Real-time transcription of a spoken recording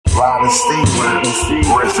Robin Steve,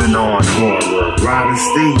 riffing on horror. Robin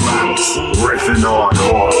Steve, riffing on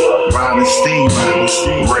horror. Robin Steve,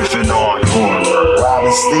 riffing on horror.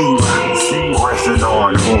 Robin Steve, riffing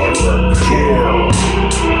on horror. Kill,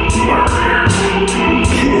 murder,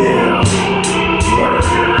 kill,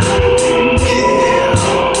 murder, kill,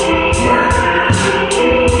 murder, kill, murder.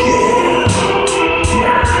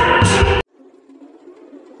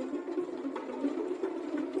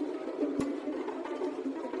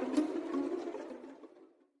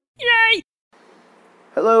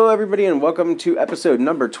 Hello, everybody, and welcome to episode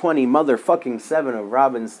number 20, motherfucking 7 of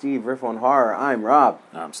Rob and Steve Riff on Horror. I'm Rob.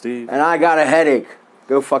 I'm Steve. And I got a headache.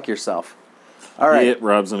 Go fuck yourself. All right. Yeah,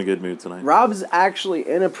 Rob's in a good mood tonight. Rob's actually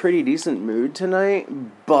in a pretty decent mood tonight,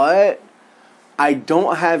 but I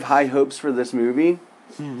don't have high hopes for this movie.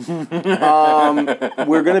 We're going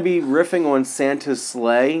to be riffing on Santa's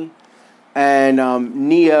sleigh, and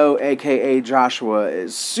Neo, a.k.a. Joshua,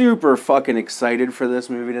 is super fucking excited for this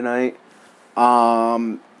movie tonight.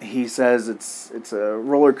 He says it's a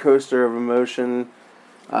roller coaster of emotion.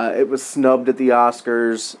 It was snubbed at the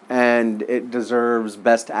Oscars, and it deserves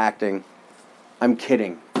Best Acting. I'm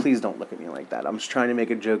kidding. Please don't look at me like that. I'm just trying to make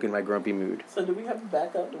a joke in my grumpy mood. So do we have a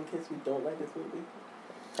backup in case we don't like this movie?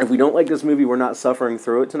 If we don't like this movie, we're not suffering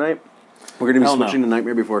through it tonight. We're going to be Hell no. switching to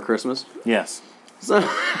Nightmare Before Christmas. Yes. So,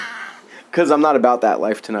 because I'm not about that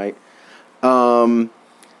life tonight.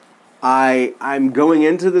 I'm going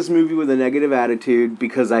into this movie with a negative attitude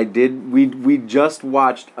because we just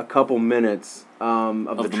watched a couple minutes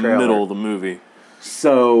of the trailer. Middle of the movie.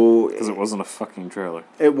 So Because it wasn't a fucking trailer.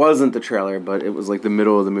 it wasn't the trailer, but it was like the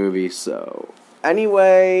middle of the movie. So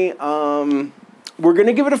anyway, we're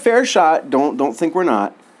gonna give it a fair shot. Don't think we're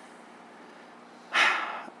not.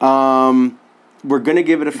 We're gonna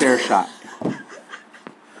give it a fair shot.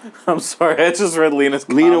 I'm sorry, I just read Lena's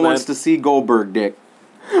comment. Lena wants to see Goldberg dick.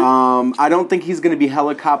 I don't think he's going to be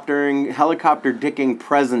helicopter dicking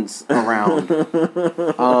presents around.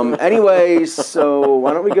 Anyway, so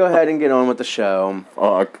why don't we go ahead and get on with the show?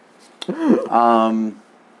 Fuck.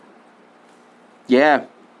 Yeah.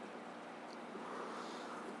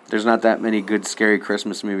 There's not that many good scary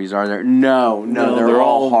Christmas movies, are there? No, they're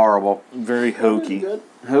all horrible. Very Krampus hokey. is good.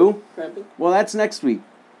 Who? Krampus? Well, that's next week.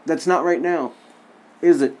 That's not right now.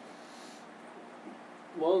 Is it?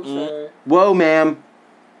 Whoa, sir. Whoa, ma'am.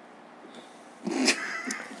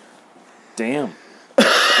 Damn. You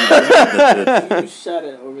shut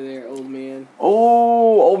it over there, old man.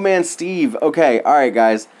 Oh, old man Steve. Okay, all right,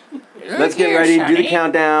 guys. Let's get ready to do the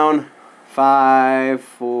countdown. 5,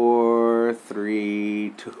 4,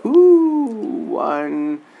 3, 2,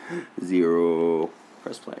 1, 0.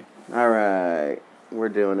 Press play. All right, we're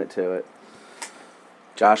doing it to it.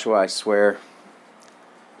 Joshua, I swear,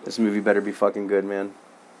 this movie better be fucking good, man.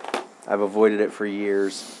 I've avoided it for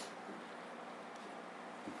years.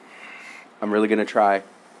 I'm really gonna try. I'm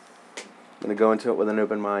gonna go into it with an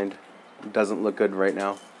open mind. It doesn't look good right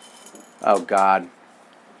now. Oh, God.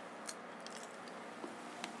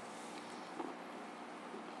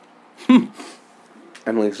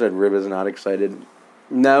 Emily said Rib is not excited.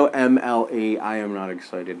 No, MLE, I am not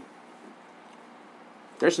excited.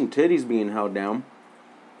 There's some titties being held down.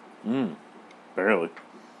 Barely.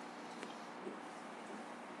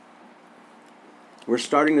 We're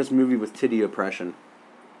starting this movie with titty oppression.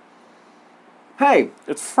 Hey!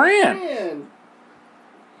 It's Fran. Man.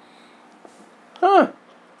 Huh!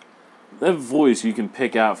 That voice you can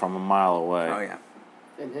pick out from a mile away. Oh, yeah.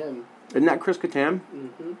 And him. Isn't that Chris Kattan?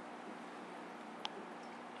 Mm-hmm.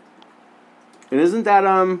 And isn't that,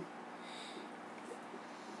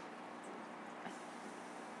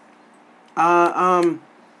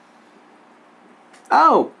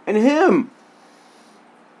 oh, and him!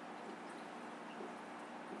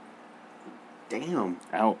 Damn.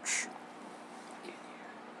 Ouch.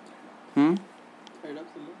 Turn up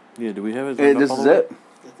some more. Yeah, do we have it? Hey, this is it.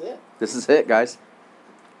 That's it. This is it, guys.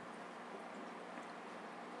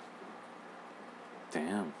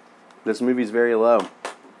 Damn. This movie's very low.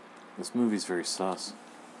 This movie's very sus.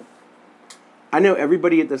 I know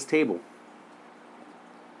everybody at this table.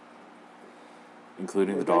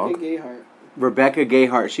 Including the Rebecca dog? Gayheart. Rebecca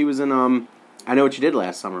Gayheart. She was in, I Know What You Did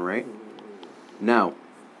Last Summer, right? No.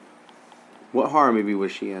 What horror movie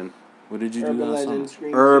was she in? What did you do Urban last Legend. summer?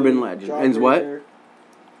 Scream Urban 2, Legend. And what? Jawbreaker.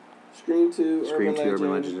 Scream 2, Scream 2,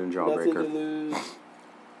 Urban Legend, and Jawbreaker. Nothing to Lose.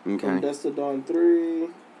 From Okay. Dusk to Dawn 3.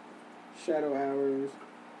 Shadow Hours.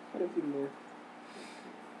 What a few more.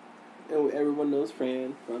 Oh, everyone knows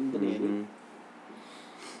Fran from The Nanny. Mm-hmm.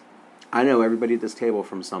 I know everybody at this table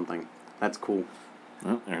from something. That's cool.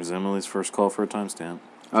 Oh, there's Emily's first call for a timestamp.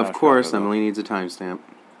 Of Josh course, got it. Emily needs a timestamp.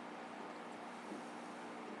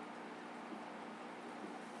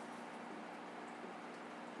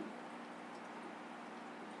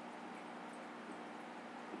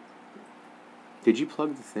 Did you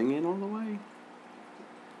plug the thing in all the way?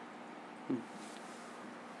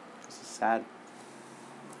 This is sad.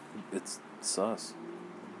 It's sus.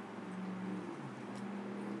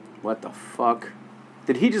 What the fuck?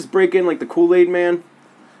 Did he just break in like the Kool-Aid man?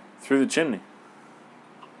 Through the chimney.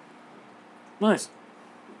 Nice.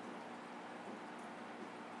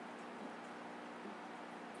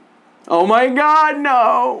 Oh my god,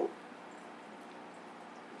 no!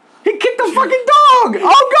 He kicked the fucking dog!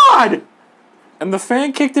 Oh god! And the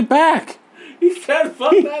fan kicked it back. He said,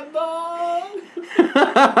 "Fuck that dog."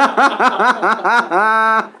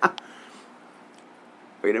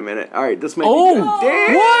 Wait a minute. Alright, this might Oh, be good.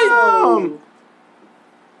 Damn! what?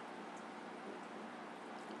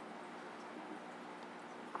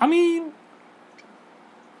 I mean,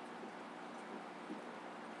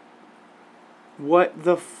 What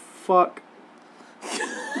the fuck?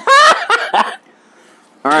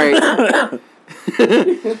 Alright.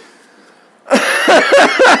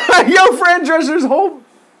 Yo, Fran Drescher's whole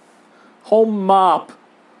mop.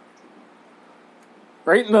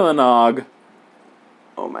 Right into the nog.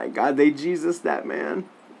 Oh my god, they Jesus that man.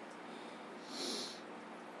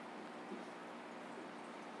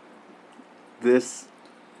 This.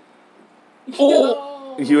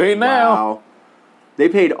 Oh, you ain't now. Wow. They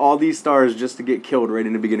paid all these stars just to get killed right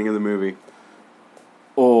in the beginning of the movie.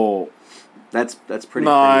 Oh, That's pretty crazy.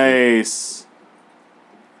 nice.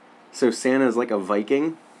 So Santa's like a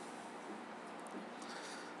Viking.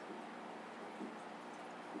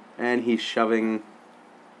 And he's shoving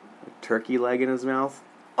a turkey leg in his mouth.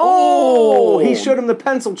 Oh! He showed him the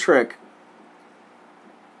pencil trick.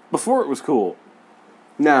 Before it was cool.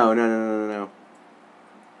 No.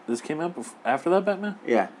 This came out after that Batman?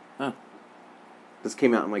 Yeah. Huh. This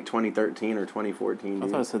came out in like 2013 or 2014. I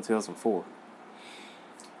Dude. thought it said 2004.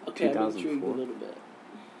 Okay, I'm 2004. intrigued a little bit.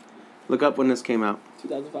 Look up when this came out.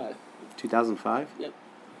 2005. 2005? Yep.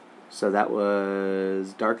 So that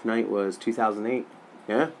was... Dark Knight was 2008.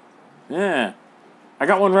 Yeah? Yeah. I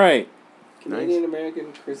got one right. Canadian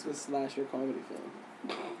American Christmas slasher comedy film.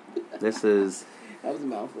 This is... That was a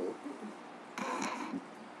mouthful.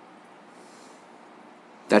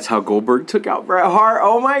 That's how Goldberg took out Bret Hart.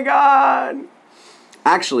 Oh my god!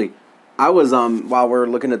 Actually, I was while we're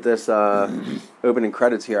looking at this opening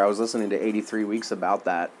credits here, I was listening to 83 Weeks about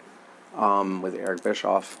that with Eric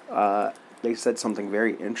Bischoff. They said something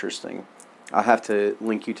very interesting. I'll have to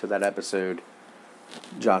link you to that episode,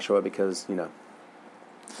 Joshua, because you know.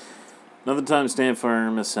 Another time stand for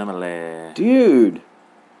Miss Emily. Dude,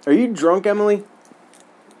 are you drunk, Emily?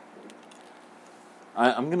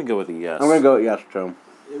 I'm going to go with a yes. I'm gonna go with yes, Joe.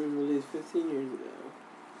 It was released 15 years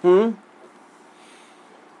ago.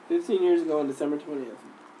 15 years ago on December 20th. It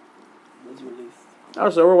was released. Oh,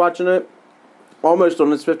 so we're watching it almost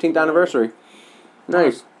on its 15th anniversary.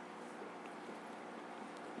 Nice.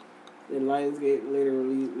 And Lionsgate later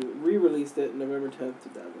re-released it November 10th,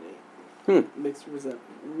 2008. Mixed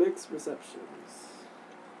receptions.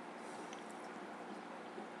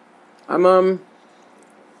 I'm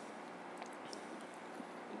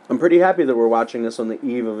pretty happy that we're watching this on the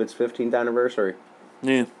eve of its 15th anniversary.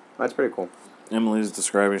 Yeah. That's pretty cool. Emily's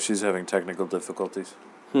describing she's having technical difficulties.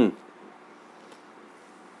 Well,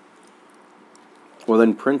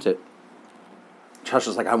 then print it. Josh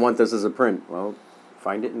was like, I want this as a print. Well,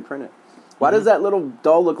 find it and print it. Why does that little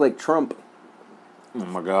doll look like Trump? Oh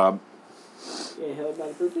my god. Yeah, held by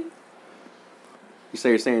the birthday? You say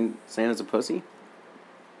you're saying Santa's a pussy?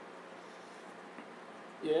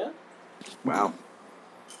 Yeah? Wow.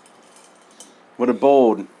 What a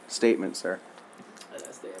bold statement, sir. I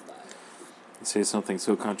gotta stand by. You say something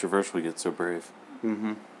so controversial, you get so brave.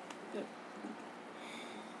 Mm-hmm. Yep.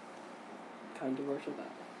 Controversial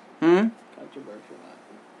vibe. Controversial vibe.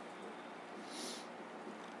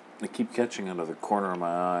 I keep catching under the corner of my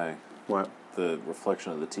eye What? the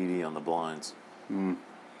reflection of the TV on the blinds.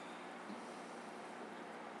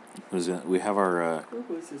 We have our... Our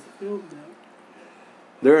voice is filmed now.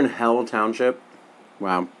 They're in Hell Township.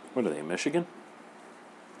 Wow. What are they, Michigan?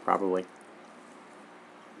 Probably.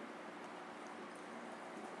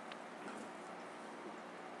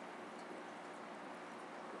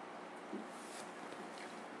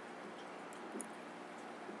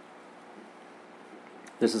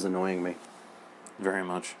 This is annoying me. Very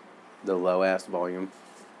much. The low-ass volume.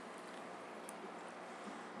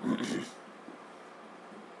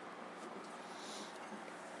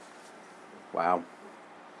 Wow.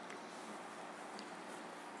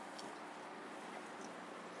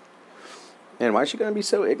 Man, why is she gonna be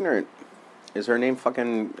so ignorant? Is her name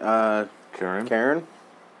fucking Karen? Karen?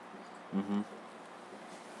 Mm-hmm.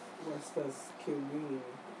 West Coast King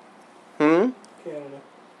Hmm? Canada.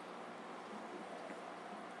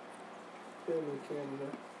 film in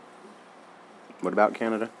Canada. What about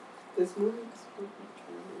Canada? This movie is fucking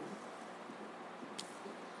Canada.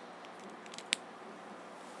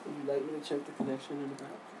 Would you like me to check the connection in the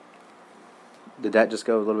back? Did that just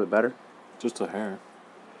go a little bit better? Just a hair.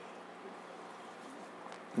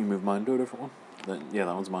 You move mine to a different one? Yeah,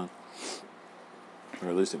 that one's mine. Or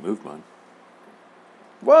at least it moved mine.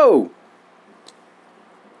 Whoa!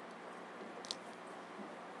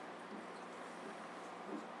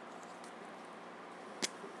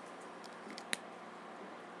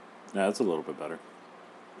 Yeah, that's a little bit better.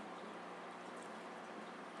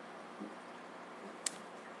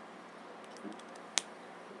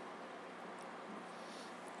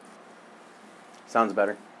 Sounds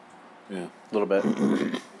better. Yeah. A little bit.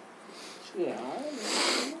 Yeah,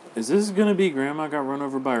 I Is this gonna be Grandma got run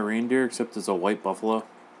over by a reindeer, except it's a white buffalo?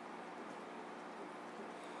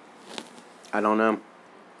 I don't know.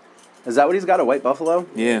 Is that what he's got, a white buffalo?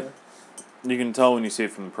 Yeah. You can tell when you see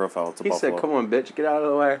it from the profile it's a He buffalo. said, come on, bitch, get out of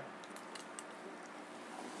the way.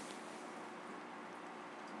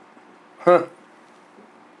 Huh.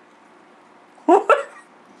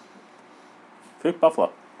 Think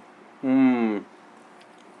buffalo. Mmm.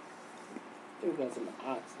 think that's an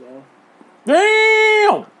ox, though.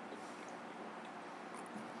 Damn!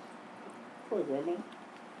 Poor grandma.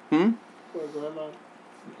 Hmm? Poor grandma.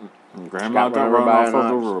 Grandma got got run run over by off an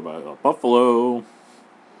ox. over by a buffalo.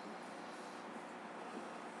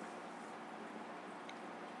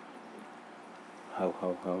 Ho,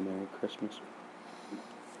 ho, ho, Merry Christmas.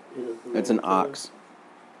 Beautiful It's an little ox.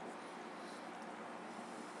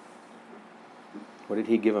 What did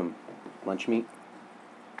he give him? Lunch meat?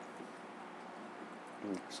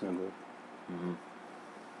 It's no good. Mm-hmm.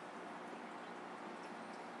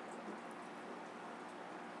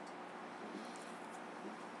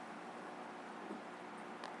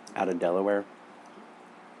 Out of Delaware?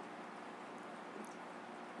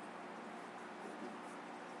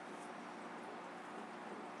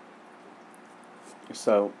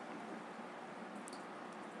 So,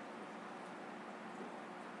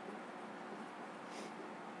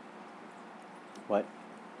 what?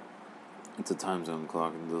 It's a time zone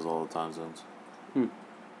clock and does all the time zones.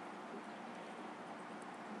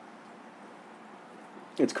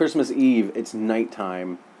 It's Christmas Eve, it's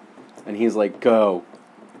nighttime, and he's like, go.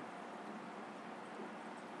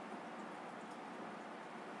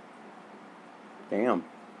 Damn.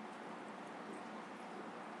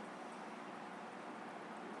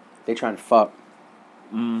 They trying to fuck.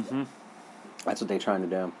 Mm-hmm. That's what they trying to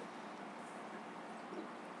do.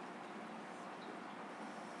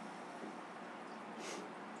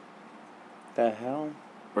 The hell?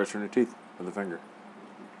 Brushing her teeth with a finger.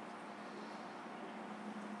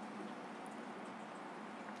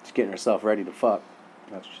 She's getting herself ready to fuck.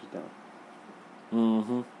 That's what she's doing.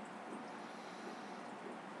 Mm-hmm.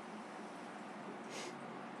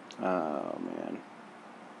 Oh, man.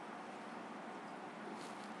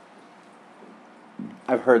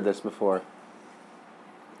 I've heard this before.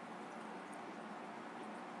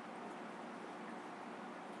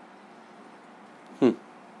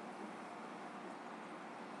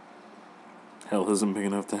 Hell isn't big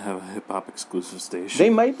enough to have a hip-hop exclusive station. They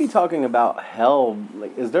might be talking about hell.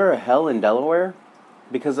 Like, is there a hell in Delaware?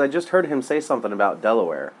 Because I just heard him say something about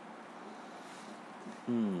Delaware.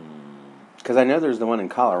 Because I know there's the one in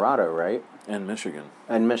Colorado, right? And Michigan.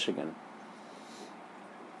 And Michigan.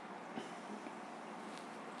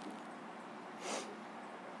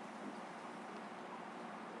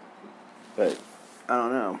 But, I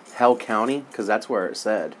don't know. Hell County? Because that's where it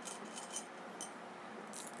said.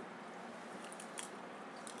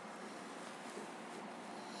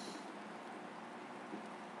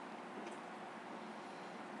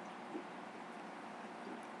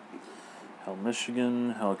 Hell,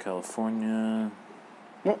 Michigan. Hell, California.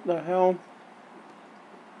 What the hell?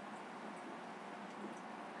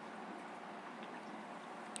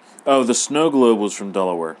 Oh, the snow globe was from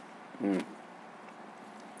Delaware. Mm.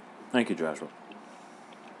 Thank you, Joshua.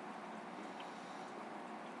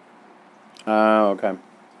 Oh, okay.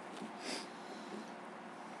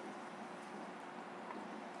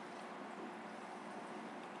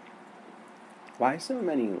 Why so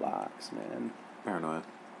many locks, man? Paranoia.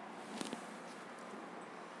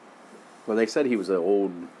 Well, they said he was an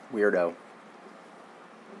old weirdo.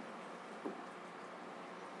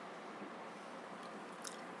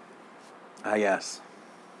 Ah, yes.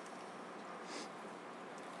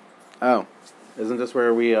 Oh, isn't this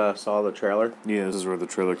where we saw the trailer? Yeah, this is where the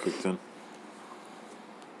trailer kicked in.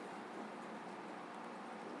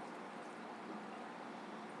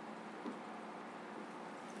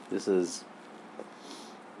 This is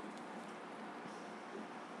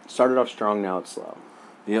Started off strong, now it's slow.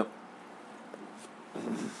 Yep.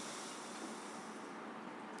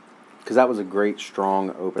 Because that was a great, strong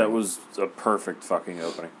opening. That was a perfect fucking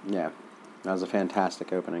opening. Yeah. That was a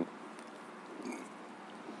fantastic opening.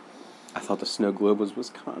 I thought the snow globe was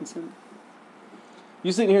Wisconsin.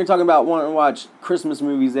 You sitting here talking about wanting to watch Christmas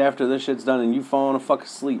movies after this shit's done and you falling the fuck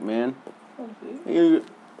asleep, man.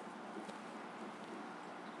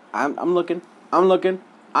 I'm looking. I'm looking.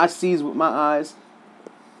 I sees with my eyes.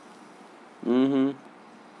 Mm-hmm.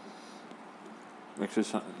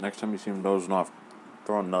 Next time you see him dozing off,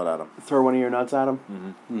 throw a nut at him. Throw one of your nuts at him?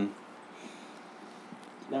 Mm-hmm.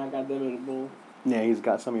 Now I got them in the bowl. Yeah, he's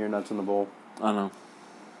got some of your nuts in the bowl. I know.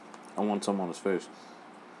 I want some on his face.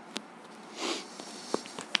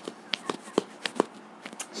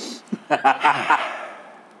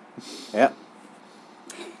 Yep.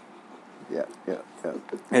 Yep.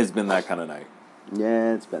 It's been that kind of night.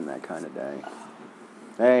 Yeah, it's been that kind of day.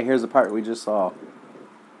 Hey, here's the part we just saw.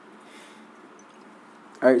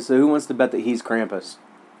 Alright, so who wants to bet that he's Krampus?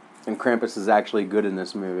 And Krampus is actually good in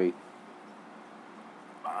this movie.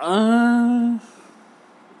 I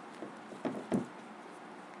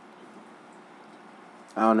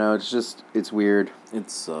don't know, it's weird.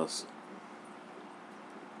 It's sus.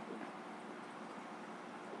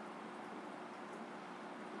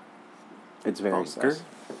 It's very Bunker? sus.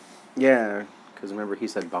 Yeah, because remember he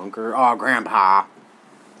said bunker? Oh, Grandpa!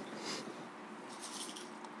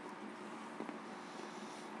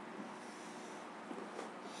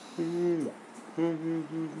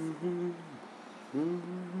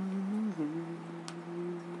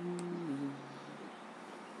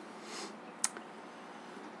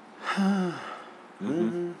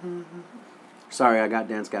 Sorry, I got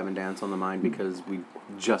Dance Gavin Dance on the mind because we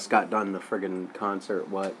just got done the friggin' concert,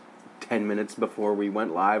 10 minutes before we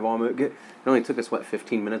went live almost. It only took us,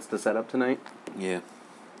 15 minutes to set up tonight? Yeah.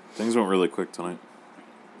 Things went really quick tonight.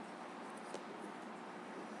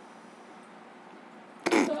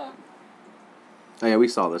 Oh yeah, we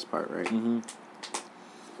saw this part, right? Mm-hmm.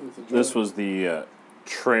 This was the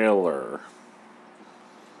trailer.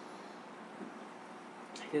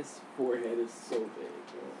 His forehead is so big,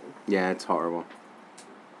 man. Yeah, it's horrible.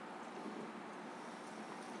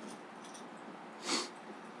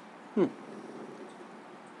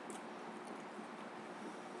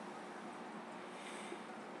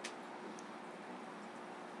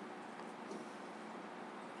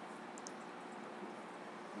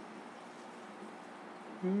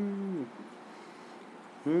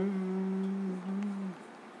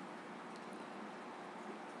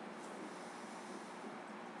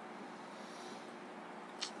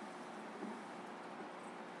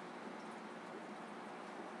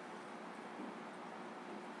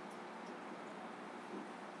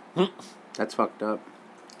 That's fucked up.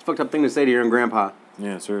 It's a fucked up thing to say to your own grandpa.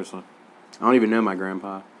 Yeah, seriously. I don't even know my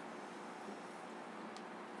grandpa.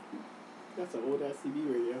 That's an old ass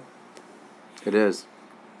CB radio. It is.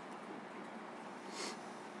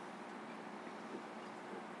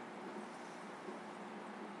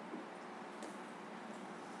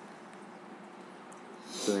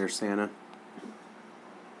 So there's Santa.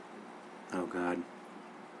 Oh, God.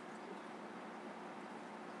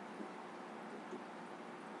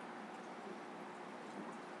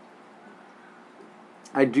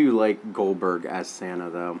 I do like Goldberg as Santa,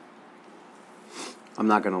 though. I'm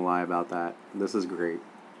not going to lie about that. This is great.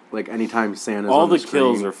 Like, anytime Santa's All on the the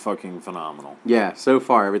kills screen- are fucking phenomenal. Yeah, so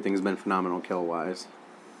far everything's been phenomenal kill-wise.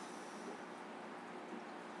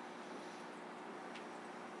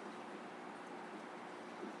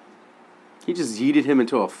 He just yeeted him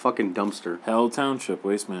into a fucking dumpster. Hell Township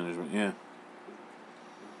Waste Management, yeah.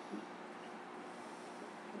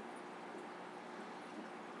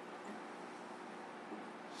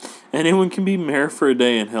 Anyone can be mayor for a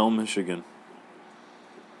day in Hell, Michigan.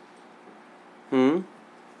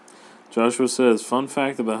 Joshua says, fun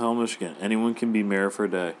fact about Hell, Michigan. Anyone can be mayor for a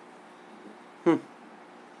day. That's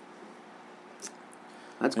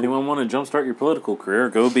cool. Anyone want to jumpstart your political career?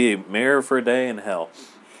 Go be a mayor for a day in Hell.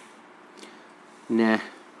 Nah.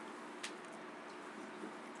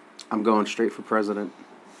 I'm going straight for president.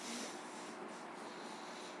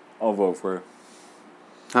 I'll vote for you.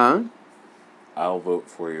 Huh? I'll vote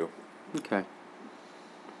for you. Okay.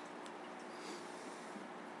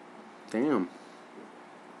 Damn.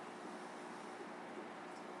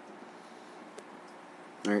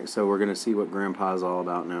 Alright, so we're gonna see what Grandpa's all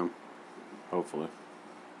about now. Hopefully.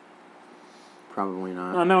 Probably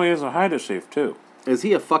not. Oh, no, he has a hide-a-safe, too. Is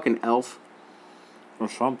he a fucking elf? Or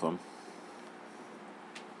something.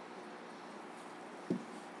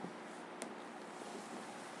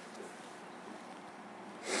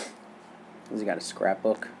 Has he got a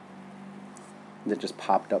scrapbook? that just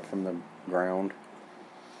popped up from the ground?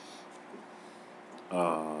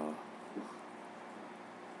 Oh,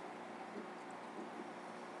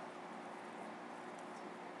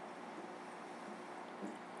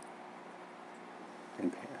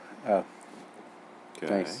 Okay.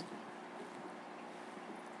 nice.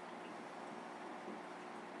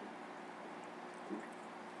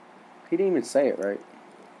 He didn't even say it right.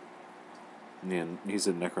 Yeah, he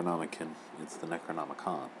said Necronomicon. It's the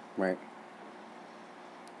Necronomicon. Right.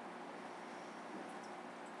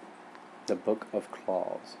 The Book of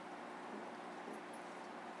Claws.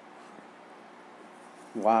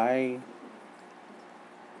 Why?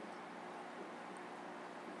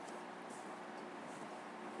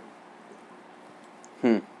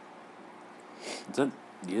 Is that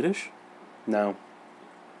Yiddish? No.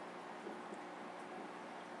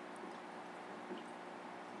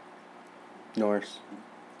 Norse.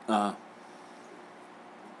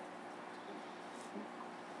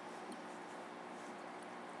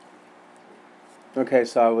 Okay,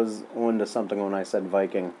 so I was on to something when I said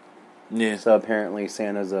Viking. Yeah. So apparently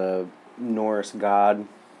Santa's a Norse god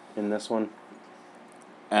in this one.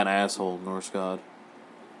 An asshole Norse god.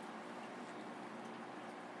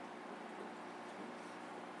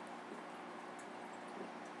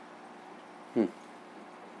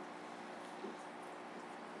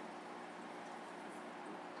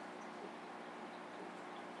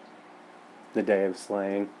 The day of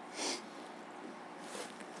slaying.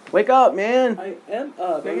 Wake up, man! I am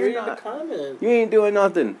up. No, I'm you're reading the not. comments. You ain't doing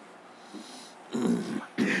nothing.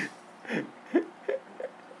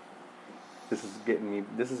 This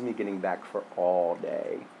is me getting back for all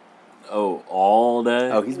day. Oh, all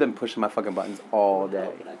day? Oh, he's been pushing my fucking buttons all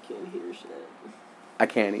day. But I can't hear shit. I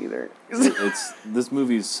can't either. This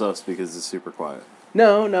movie's sus because it's super quiet.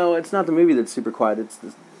 No, it's not the movie that's super quiet. It's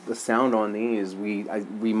the sound on these.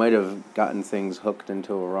 We might have gotten things hooked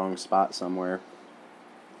into a wrong spot somewhere.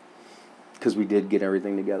 Because we did get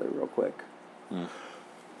everything together real quick.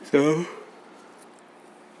 So.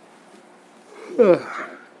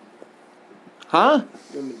 Huh?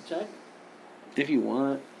 You want me to check? If you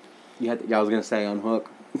want. Yeah, I was gonna say unhook.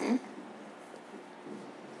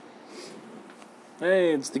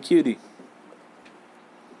 Hey, it's the cutie.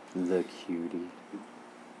 The cutie.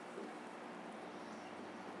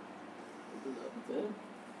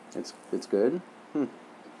 It's good. Unless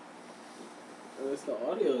the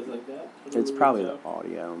audio is like that. It's probably the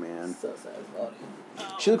audio, man. Sus ass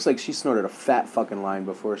audio. She looks like she snorted a fat fucking line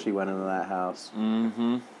before she went into that house.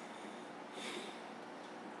 Mm-hmm.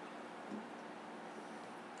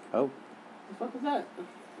 Oh, The fuck was that?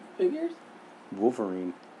 Figures?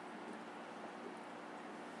 Wolverine.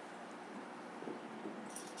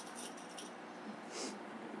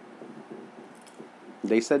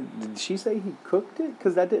 They said, did she say he cooked it?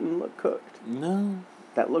 Because that didn't look cooked. No.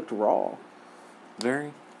 That looked raw.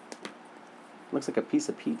 Very. Looks like a piece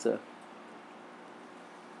of pizza.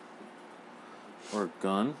 Or a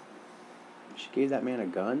gun. She gave that man a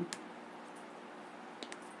gun?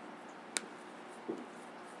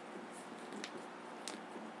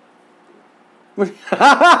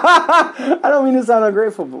 I don't mean to sound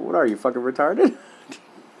ungrateful, but what are you, fucking retarded?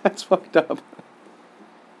 That's fucked up.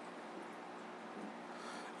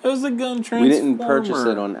 It was a gun transformer. We didn't purchase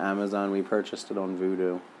it on Amazon, we purchased it on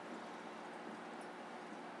Vudu.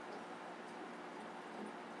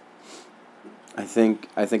 I think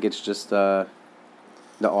it's just the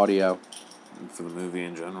audio. For the movie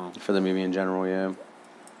in general. For the movie in general, yeah.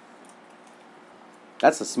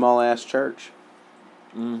 That's a small ass church.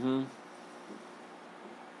 Mm-hmm.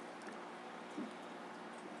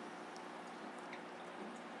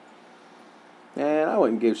 Man, I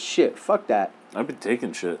wouldn't give shit. Fuck that. I've been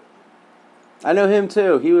taking shit. I know him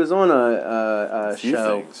too. He was on a Few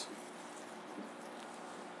show. things.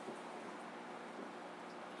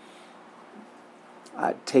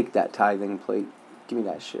 I'd take that tithing plate. Give me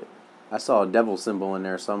that shit. I saw a devil symbol in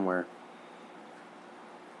there somewhere.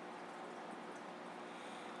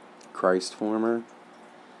 Christ former.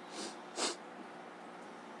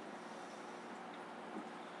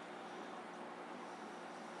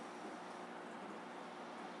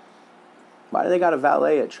 Why do they got a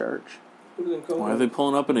valet at church? Who was in Conehead? Why are they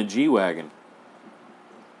pulling up in a G-Wagon?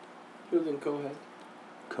 Who was in Conehead?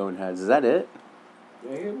 Coneheads. Is that it?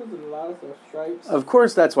 Yeah, he was in a lot of stuff. Stripes. Of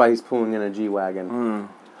course that's why he's pulling in a G-Wagon.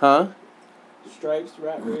 Huh? Stripes,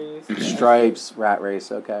 Rat Race. Stripes, Rat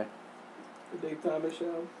Race, okay. The Dave Thomas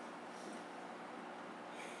Show.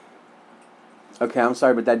 Okay, I'm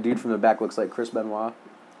sorry, but that dude from the back looks like Chris Benoit.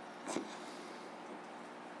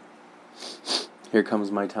 Here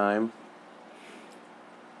comes my time.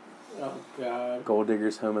 Oh, God. Gold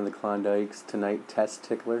Digger's Home in the Klondikes. Tonight, Test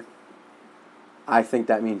Tickler. I think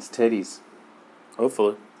that means titties.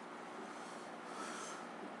 Hopefully.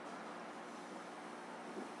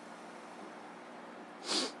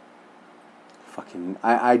 Fucking,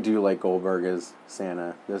 I do like Goldberg as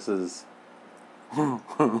Santa. This is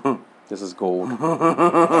gold.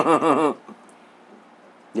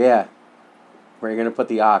 Yeah. Where are you gonna put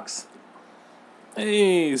the ox?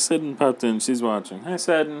 Hey, Seddon popped in. She's watching. Hi,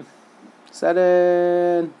 Seddon. Set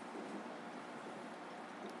in.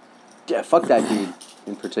 Yeah, fuck that dude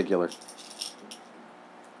in particular.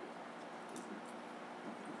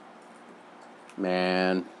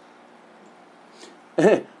 Man.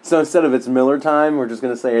 So instead of it's Miller time, we're just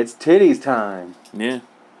gonna say it's titties time. Yeah.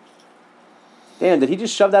 Damn, did he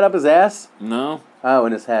just shove that up his ass? No. Oh,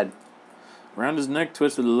 in his head. Around his neck,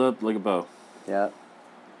 twisted it up like a bow. Yeah.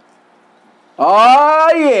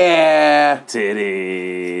 Oh, yeah!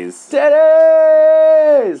 Titties.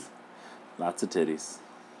 Titties! Lots of titties.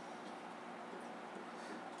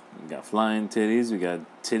 We got flying titties. We got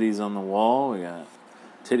titties on the wall. We got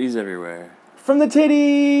titties everywhere. From the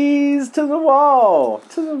titties to the wall.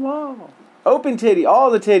 To the wall. Open titty.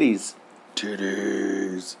 All the titties.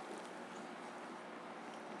 Titties.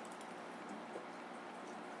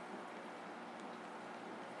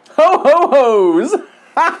 Ho ho ho's.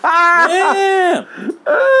 Yeah!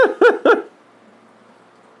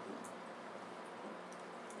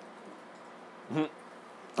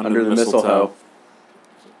 Under the mistletoe.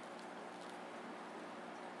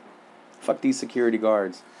 Fuck these security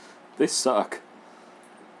guards. They suck.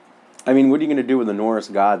 I mean, what are you going to do with the Norse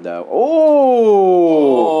god, though?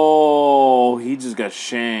 Oh! Oh, he just got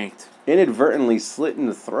shanked. Inadvertently slit in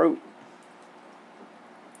the throat.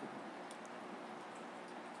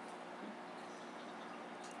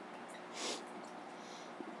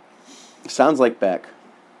 Sounds like Beck.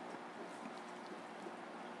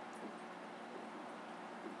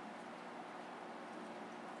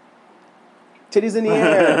 Titties in the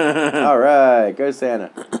air. All right, go Santa.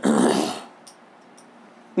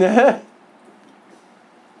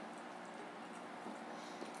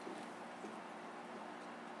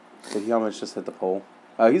 Did he almost just hit the pole?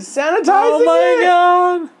 Oh, he's sanitizing Oh my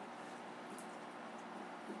god!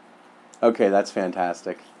 Okay, that's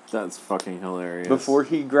fantastic. That's fucking hilarious. Before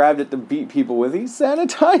he grabbed it to beat people with, he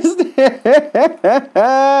sanitized it.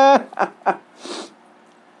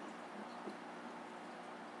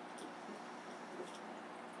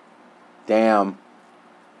 Damn.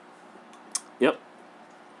 Yep.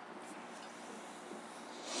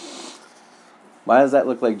 Why does that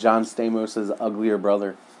look like John Stamos' uglier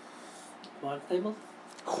brother? What table?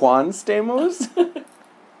 Juan Stamos?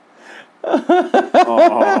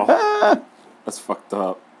 Oh, that's fucked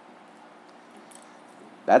up.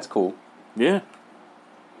 That's cool. Yeah.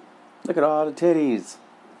 Look at all the titties.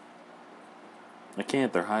 I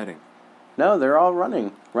can't. They're hiding. No, they're all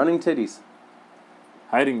running. Running titties.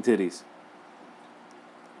 Hiding titties.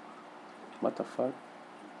 What the fuck?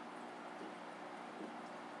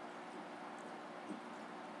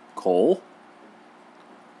 Cole?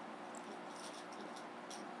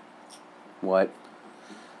 What?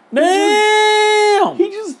 Damn! He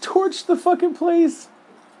just torched the fucking place.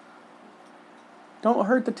 Don't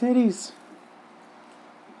hurt the titties.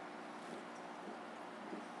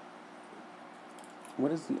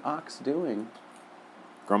 What is the ox doing?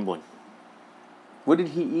 Grumbling. What did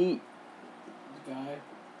he eat? The guy.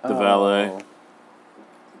 The valet.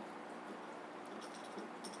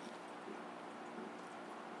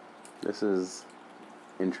 This is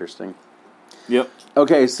interesting. Yep.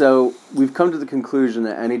 Okay, so we've come to the conclusion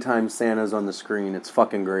that anytime Santa's on the screen, it's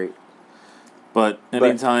fucking great. But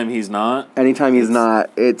anytime he's not, Anytime he's not,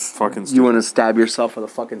 it's fucking you stupid. want to stab yourself with a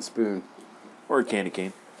fucking spoon. or a candy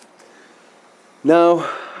cane. No. Is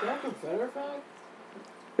that a Confederate flag?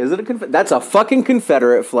 Is it a That's a fucking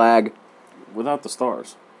Confederate flag. Without the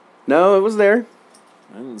stars. No, it was there.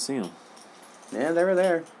 I didn't see them. Yeah, they were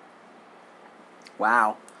there.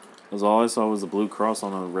 Wow. Because all I saw was the blue cross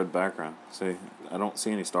on a red background. See, I don't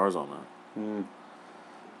see any stars on that.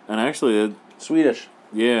 And actually, Swedish.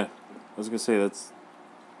 yeah, I was going to say that's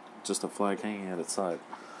just a flag hanging at its side.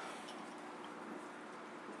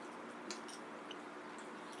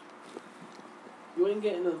 You ain't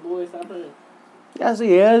getting the boy. Stop playing. Yes,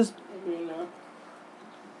 he is. I mean, no,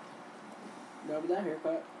 but that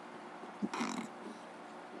haircut.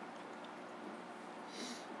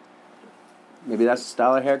 Maybe that's the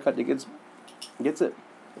style of haircut that gets it.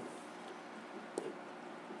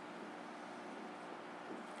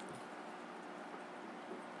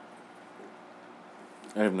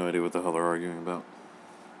 I have no idea what the hell they're arguing about.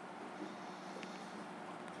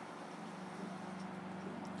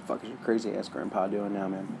 fuck is your crazy ass grandpa doing now,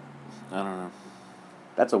 man? I don't know.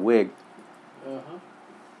 That's a wig. Uh-huh.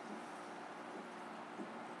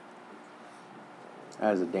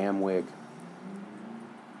 That is a damn wig.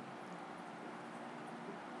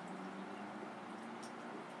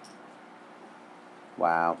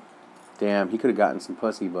 Wow. Damn, he could have gotten some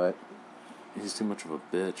pussy, but He's too much of a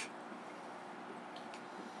bitch.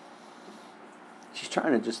 she's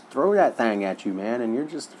trying to just throw that thing at you, man, and you're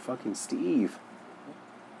just fucking Steve.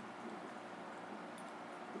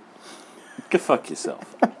 Go fuck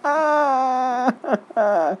yourself.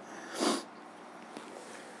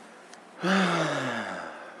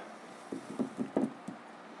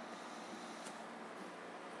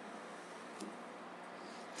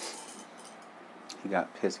 He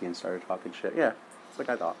got pissy and started talking shit. Yeah, it's like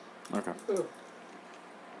I thought. Okay. Ugh.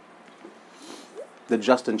 The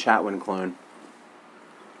Justin Chatwin clone.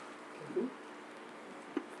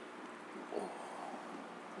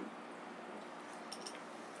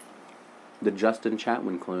 The Justin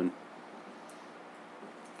Chatwin clone.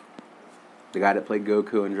 The guy that played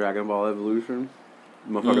Goku in Dragon Ball Evolution.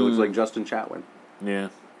 Motherfucker looks like Justin Chatwin. Yeah.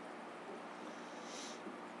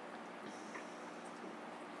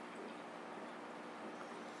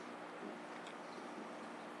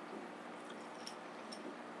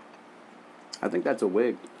 I think that's a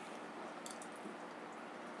wig.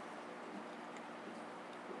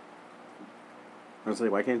 I was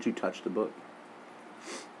like, why can't you touch the book?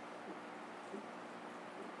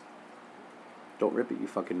 Don't rip it, you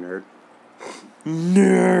fucking nerd.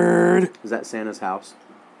 Nerd! Is that Santa's house?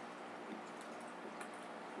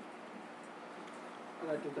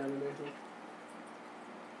 I like this animation.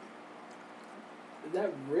 Is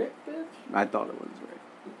that Rick, bitch? I thought it was right.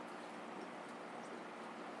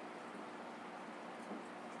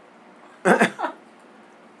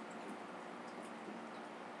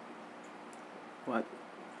 What?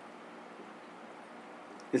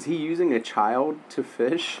 Is he using a child to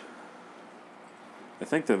fish? I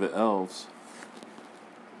think they're the elves.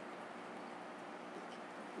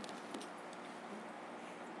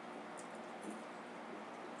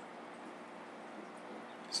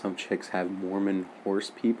 Some chicks have Mormon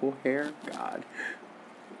horse people hair? God.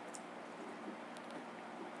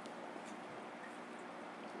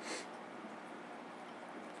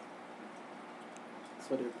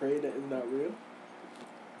 So they pray that it's not real?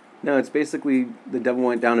 No, it's basically the devil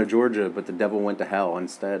went down to Georgia, but the devil went to hell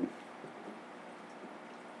instead.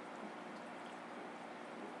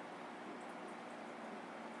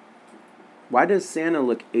 Why does Santa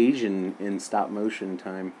look Asian in stop motion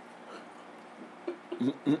time?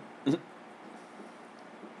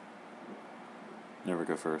 Never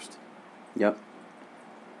go first. Yep.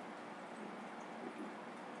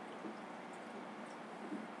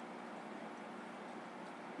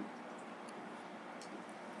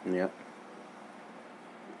 Yep.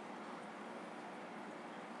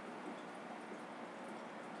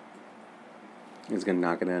 He's gonna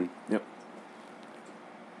knock it in. Yep.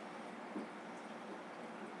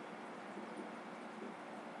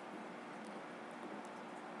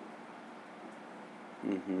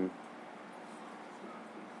 Mm-hmm.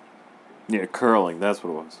 Yeah, curling. That's what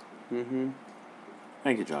it was. Mm-hmm.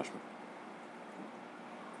 Thank you, Joshua.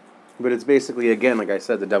 But it's basically, again, like I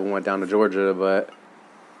said, the devil went down to Georgia, but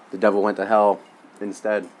the devil went to hell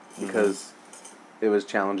instead because it was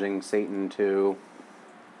challenging Satan to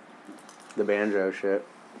the banjo shit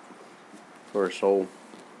for a soul.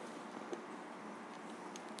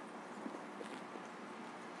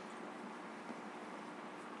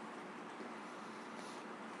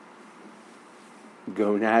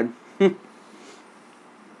 Gonad.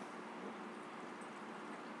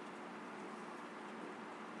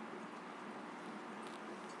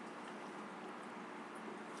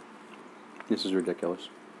 This is ridiculous.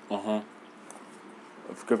 Uh-huh.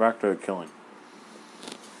 Let's go back to killing.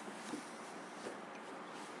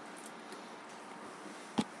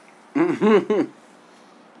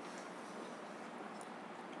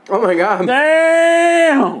 Oh my god.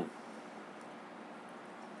 Damn!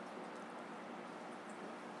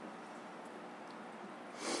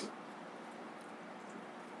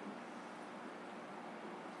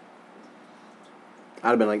 I'd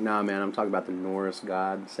have been like, nah, man, I'm talking about the Norse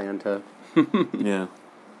god, Santa. Yeah.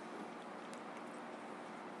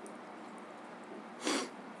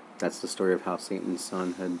 That's the story of how Satan's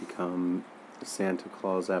son had become Santa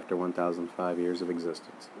Claus after 1,005 years of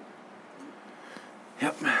existence.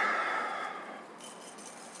 Yep.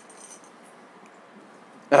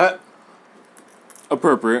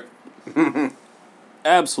 Appropriate.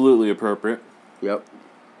 Absolutely appropriate. Yep.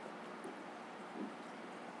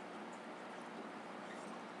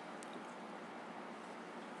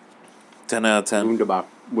 10 out of 10. Wunderbar.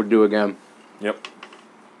 Would do again. Yep.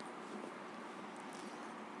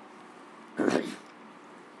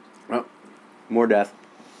 Oh, more death.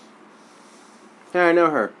 Yeah, I know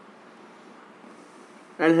her.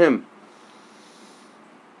 And him.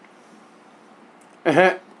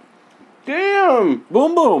 Damn!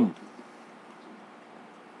 Boom, boom.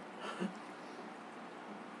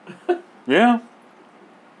 Yeah.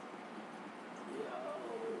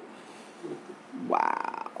 Wow.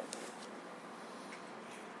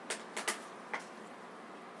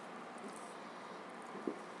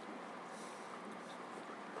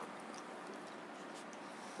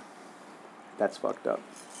 That's fucked up.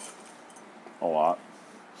 A lot.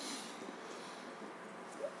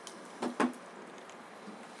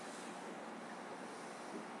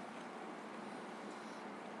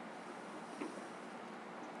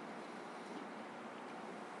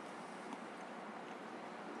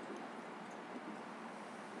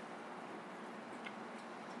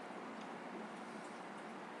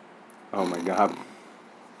 Oh my god.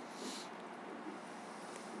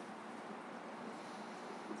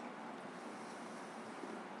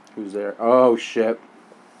 Who's there? Oh shit.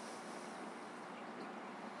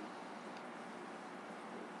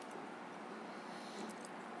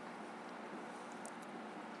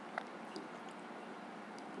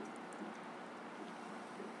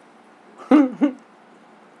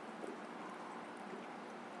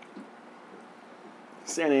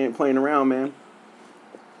 Santa ain't playing around, man.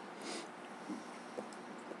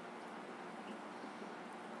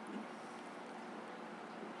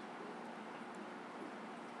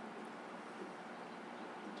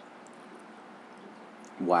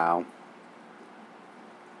 Wow.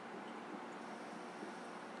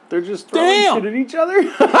 They're just throwing Damn! shit at each other?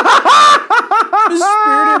 Just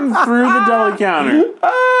speared him through the deli counter.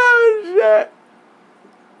 Oh, shit.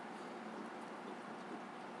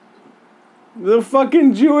 The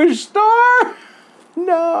fucking Jewish star?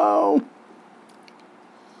 No.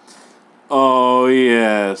 Oh,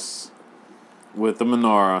 yes. With the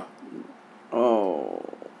menorah. Oh.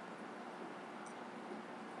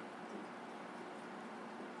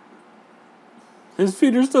 His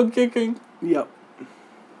feet are still kicking. Yep.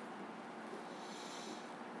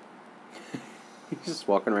 He's just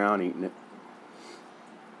walking around eating it.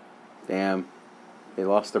 Damn. They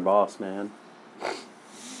lost their boss, man.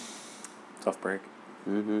 Tough break.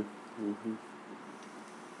 Mm-hmm. Mm-hmm.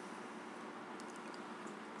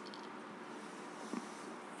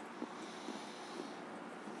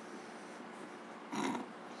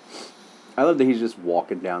 I love that he's just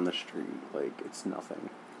walking down the street like it's nothing.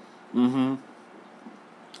 Mm-hmm.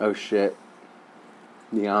 Oh shit.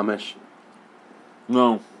 The Amish.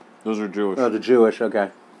 No, those are Jewish. Oh, the Jewish, okay.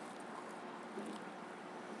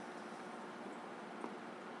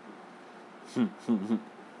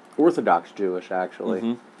 Orthodox Jewish, actually.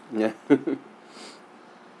 Mm-hmm. Yeah.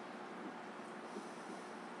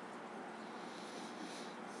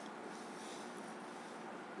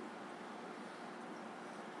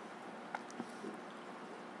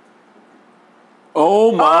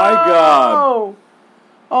 Oh my god.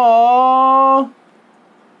 Oh.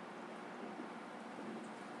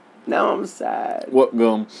 Now I'm sad. What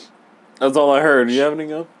gum? That's all I heard. Do you have any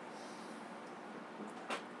gum?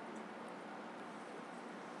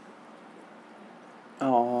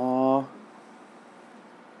 Aw.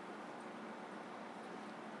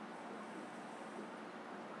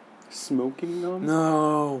 Smoking them?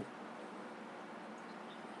 No.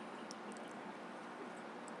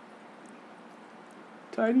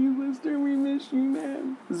 Tiny Lister, we miss you,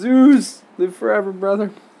 man. Zeus, live forever,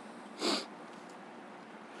 brother.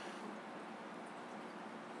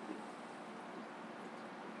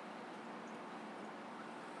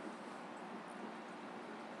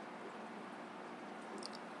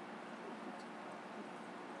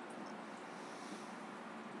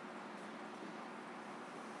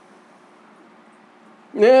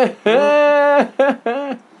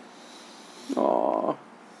 Aw.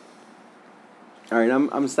 All right,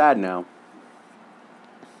 I'm sad now.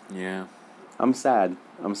 Yeah. I'm sad.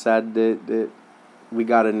 I'm sad that we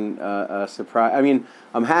got a surprise. I mean,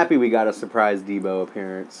 I'm happy we got a surprise Debo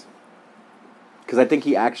appearance because I think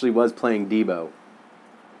he actually was playing Debo.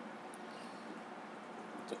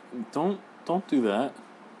 Don't do that.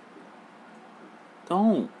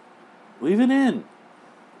 Don't. Leave it in.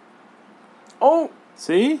 Oh,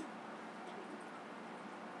 See?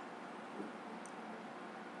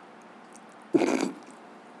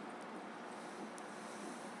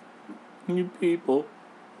 You people.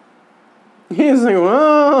 he's like,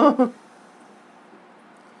 whoa.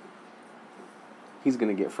 He's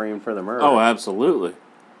gonna get framed for the murder. Oh, absolutely.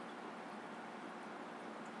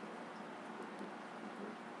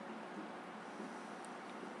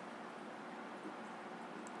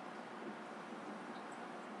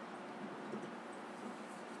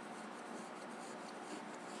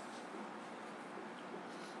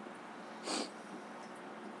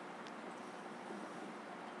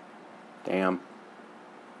 Damn.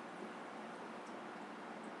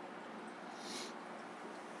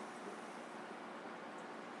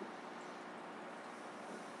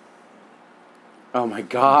 Oh my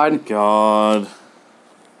god. God.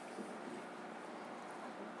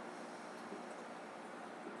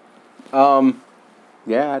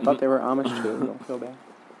 Yeah, I thought they were Amish too. Don't feel bad.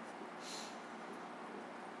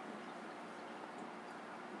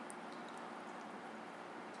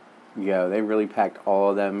 Yeah, they really packed all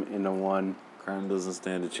of them into one. Crime doesn't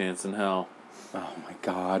stand a chance in hell. Oh my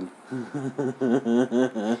god.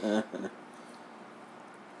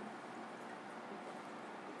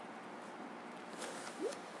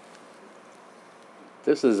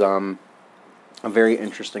 This is a very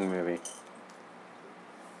interesting movie.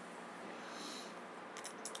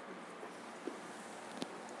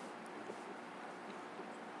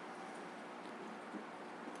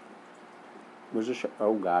 Where's the show?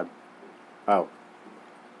 Oh god. Oh.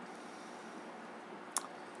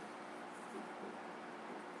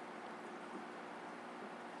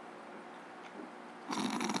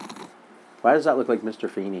 Why does that look like Mr.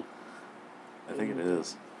 Feeney? I think it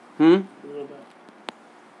is. Hmm? A little bit.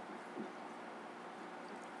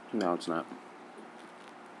 No, it's not.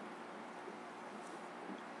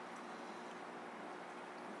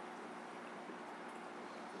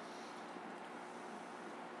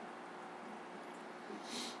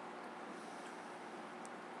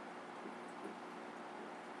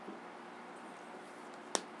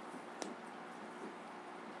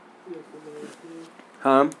 You look familiar too.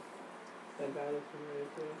 Huh? That guy looks familiar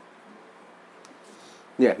too.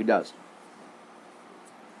 Yeah, he does.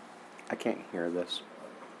 I can't hear this.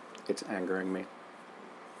 It's angering me.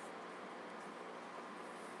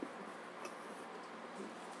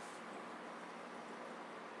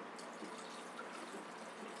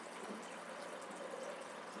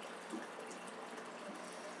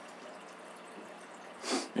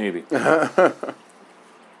 Maybe.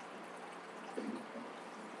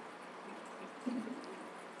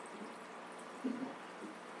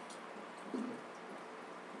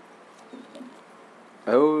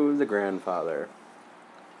 Oh, the grandfather.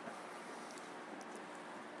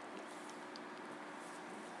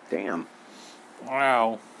 Damn.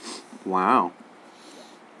 Wow. Wow.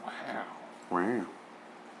 Wow. Wow.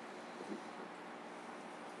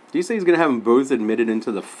 Do you say he's going to have them both admitted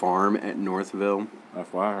into the farm at Northville?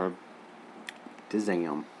 That's what I heard.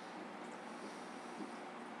 Damn.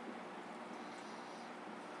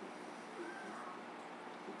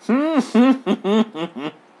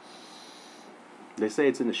 They say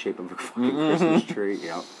it's in the shape of a fucking Christmas tree.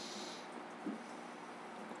 Yep.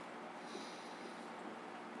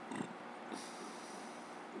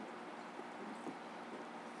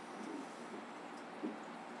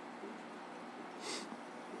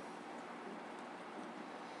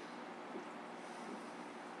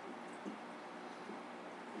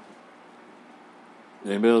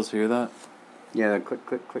 Anybody else hear that? Yeah, that click,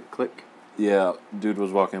 click, click, click. Yeah, dude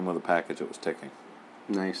was walking in with a package. It was ticking.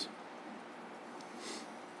 Nice.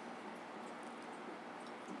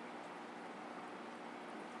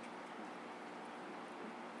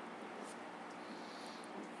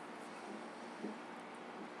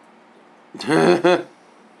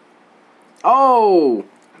 Oh!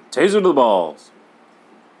 Taser to the balls.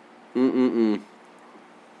 Mm-mm-mm.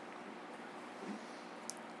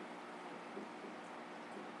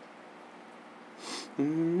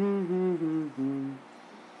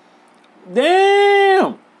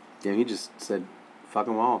 Damn! Yeah, he just said, fuck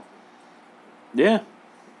them all. Yeah,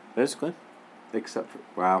 basically. Except for,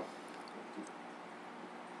 wow.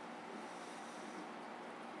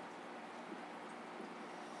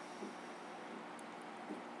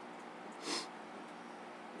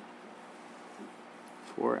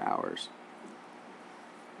 $4 hours.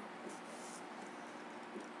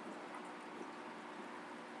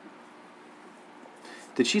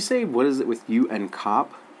 Did she say, what is it with you and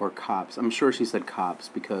cop or cops? I'm sure she said cops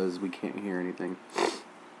because we can't hear anything.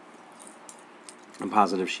 I'm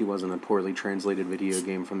positive she wasn't a poorly translated video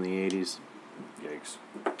game from the 80s. Yikes.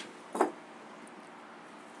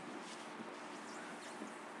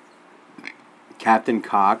 Captain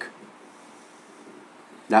Cock.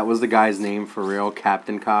 That was the guy's name for real,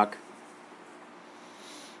 Captain Cock.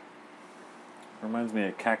 Reminds me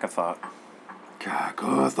of Cackathot.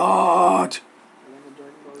 Cackathot!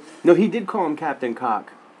 No, he did call him Captain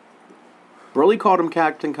Cock. Broly called him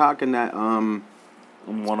Captain Cock in that, I'm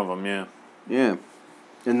one of them, yeah. yeah.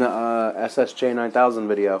 In the SSJ 9000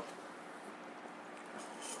 video.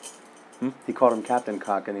 He called him Captain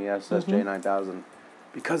Cock in the SSJ 9000.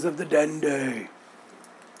 Because of the Dende.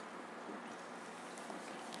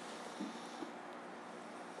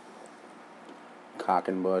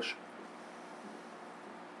 Cockenbush.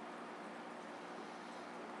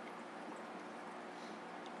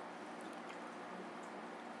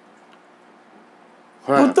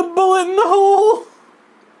 Put the bullet in the hole.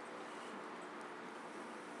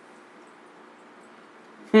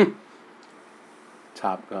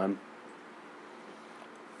 Top Gun.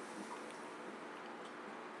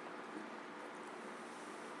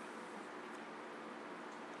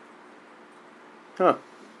 Huh.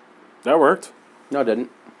 That worked. No, it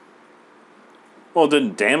didn't. Well, it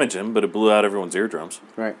didn't damage him, but it blew out everyone's eardrums.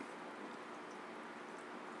 Right.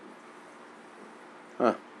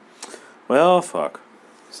 Huh. Well, fuck.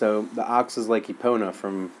 So the ox is like Epona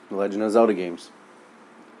from the Legend of Zelda games.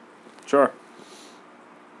 Sure.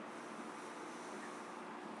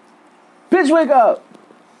 Bitch, wake up!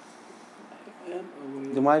 I am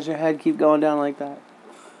awake. Then why does your head keep going down like that?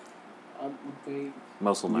 I'm awake.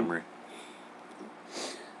 Muscle memory.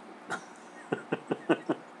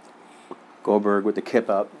 Goldberg with the kip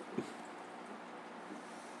up.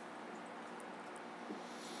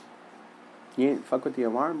 You ain't fuck with the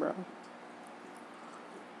alarm, bro.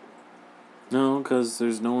 No, because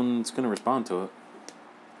there's no one that's going to respond to it.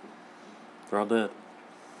 They're all dead.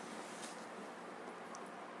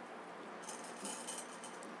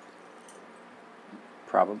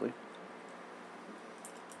 Probably.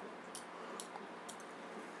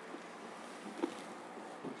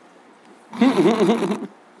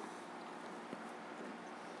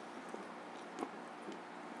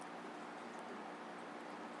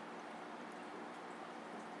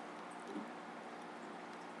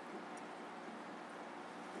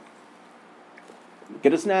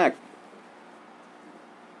 Get a snack.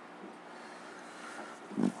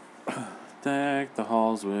 Deck the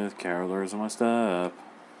halls with carolers on my step.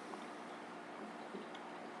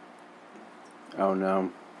 Oh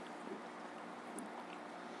no.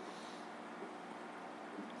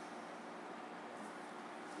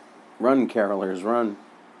 Run, carolers, run.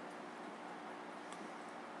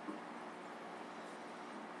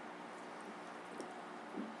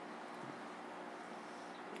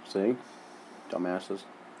 See? Dumbasses.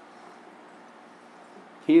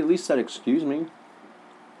 He at least said, excuse me.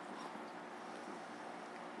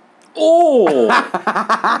 Oh!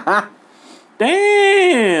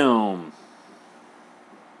 Damn!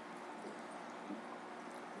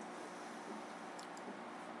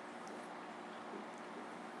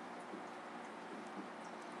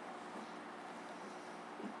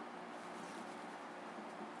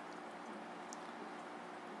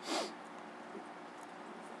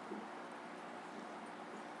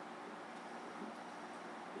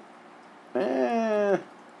 Eh.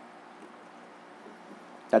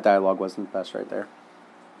 That dialogue wasn't the best right there.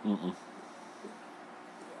 Mm-mm.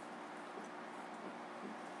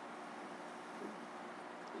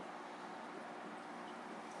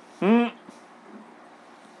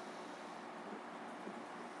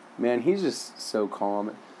 Man, he's just so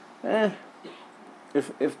calm.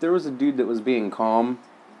 If there was a dude that was being calm,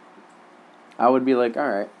 I would be like, all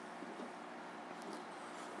right.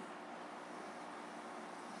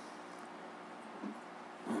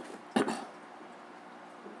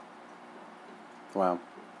 Wow.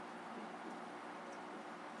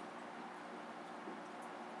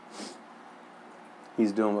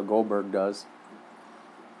 He's doing what Goldberg does.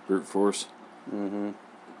 Brute force. Mm-hmm.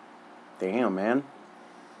 Damn, man.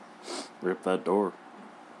 Rip that door.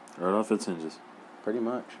 Right off its hinges. Pretty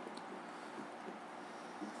much.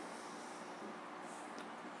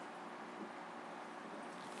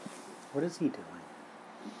 What is he doing?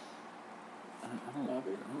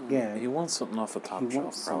 Yeah, He wants something off the top he shelf,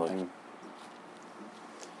 wants probably. something.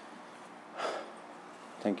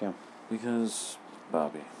 Thank you. Because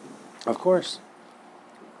Bobby. Of course.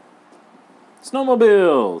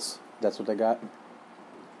 Snowmobiles! That's what they got.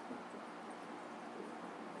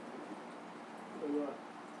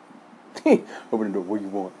 Open the door. What do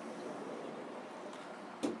you want?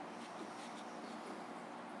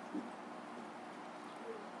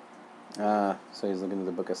 So he's looking at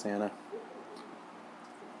the Book of Santa.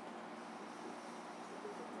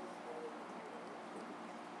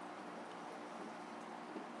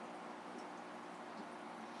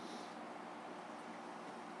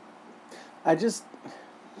 I just...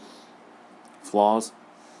 Flaws.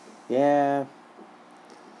 Yeah.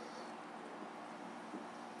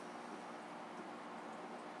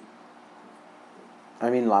 I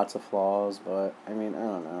mean, lots of flaws, but, I mean, I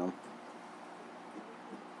don't know.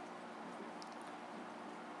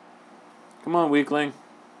 Come on, weakling.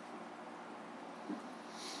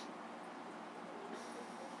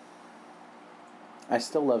 I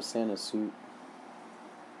still love Santa's suit.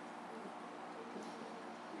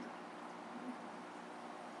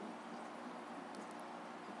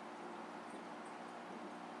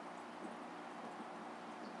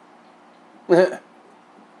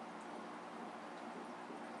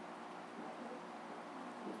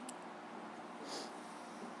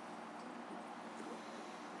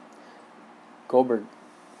 Goldberg.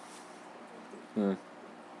 Hmm.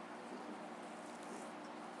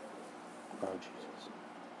 Oh, Jesus.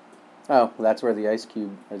 Oh, that's where the ice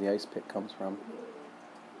cube or the ice pick comes from.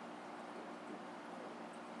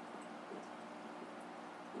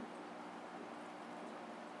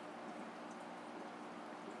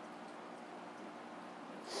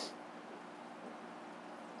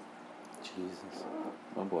 Jesus.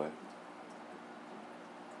 Oh boy.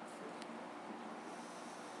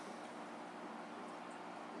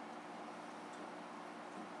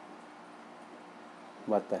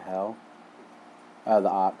 What the hell? Oh, the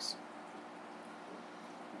ox.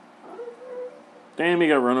 Damn, he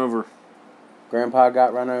got run over. Grandpa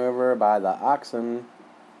got run over by the oxen.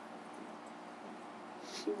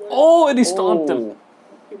 Oh, and he stomped him.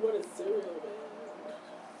 He wanted cereal,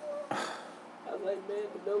 man. I was like, man,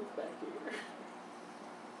 the milk's back here.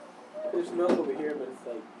 There's milk over here, but it's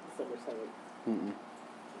like summertime. Mm-mm.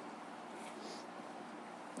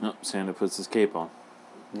 Oh, Santa puts his cape on.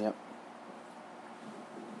 Yep.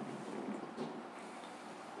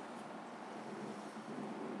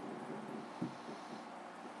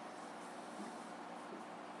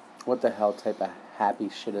 What the hell type of happy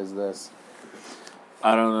shit is this?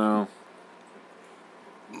 I don't know.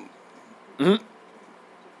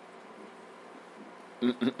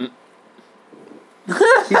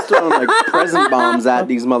 He's throwing like present bombs at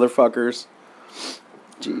these motherfuckers.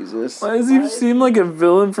 Jesus. Why does he seem like a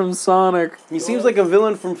villain from Sonic? He seems like a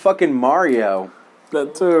villain from fucking Mario. That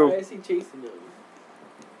Why too. is he chasing them?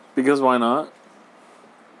 Because why not?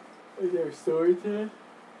 Is there a story to it?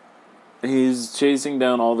 He's chasing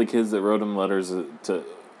down all the kids that wrote him letters the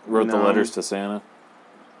No. letters to Santa.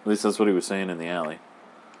 At least that's what he was saying in the alley.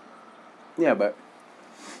 Yeah, but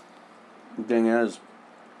the thing is,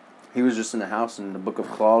 he was just in the house and the Book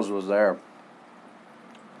of Claws was there.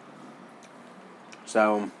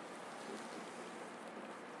 So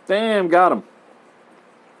Damn, got him.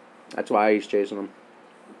 that's why he's chasing him.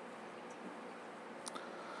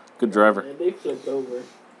 Good driver. And they flipped over.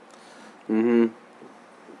 Mm-hmm.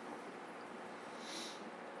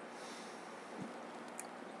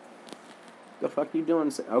 The fuck you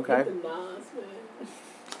doing? Okay. Hit the Nas, man.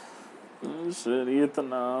 Oh shit, he hit the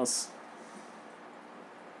nos.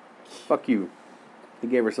 Fuck you. He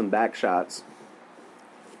gave her some back shots.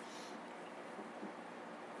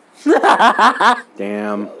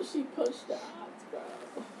 Damn. Oh, she pushed the odds, bro.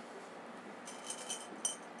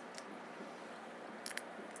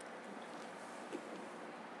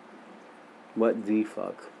 What the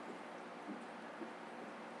fuck?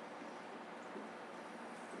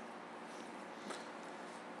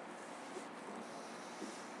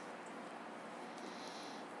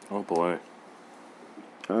 Oh boy.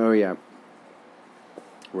 Oh yeah.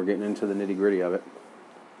 We're getting into the nitty gritty of it.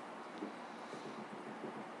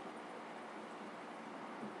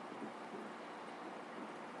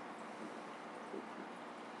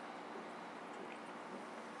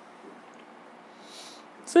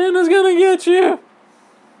 Santa's gonna get you.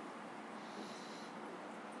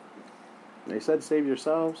 They said save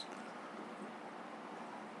yourselves.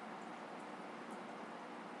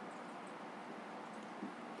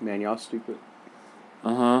 Man, y'all stupid.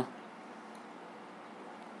 Uh-huh.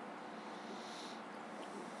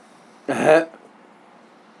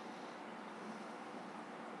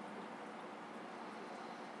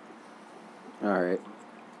 Alright.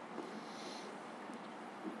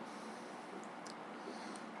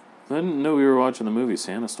 I didn't know we were watching the movie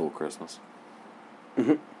Santa Stole Christmas.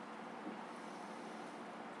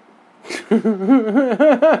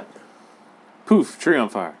 Poof, tree on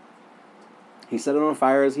fire. He set it on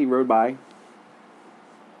fire as he rode by.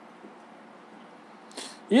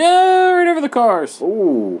 Yeah, right over the cars.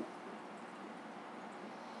 Ooh.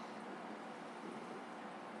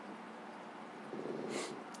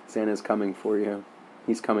 Santa's coming for you.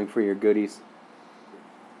 He's coming for your goodies.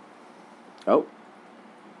 Oh.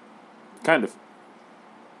 Kind of.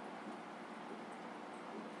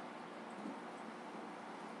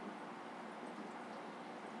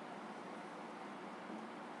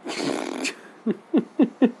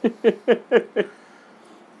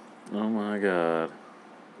 Oh my god.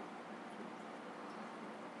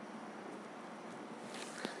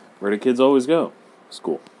 Where do kids always go?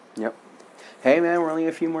 School. Yep. Hey man, we're only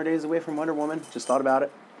a few more days away from Wonder Woman. Just thought about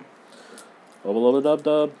it. Bubba lubba dub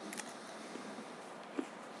dub.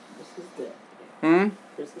 Christmas Day. Hmm?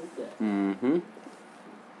 Christmas Day. Mm-hmm.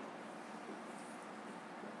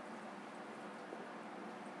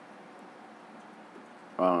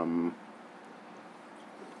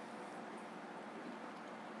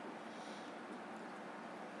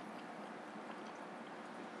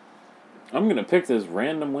 I'm gonna pick this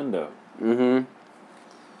random window. Mm-hmm.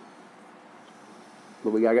 But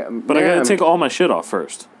we gotta get. But I gotta take all my shit off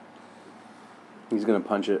first. He's gonna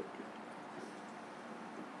punch it.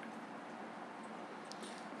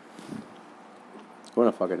 What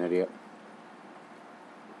a fucking idiot.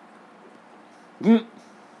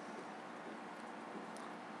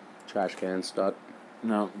 Trash can stuck.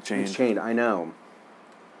 No, It's chain. chained, I know.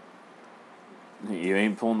 You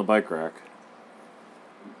ain't pulling the bike rack.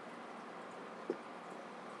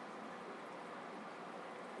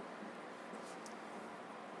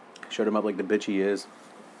 Showed him up like the bitch he is.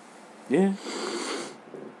 Yeah.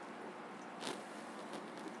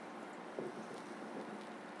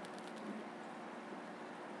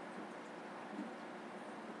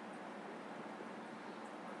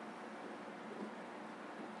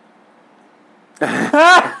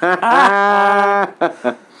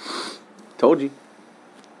 Told you.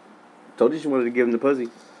 Told you she wanted to give him the pussy.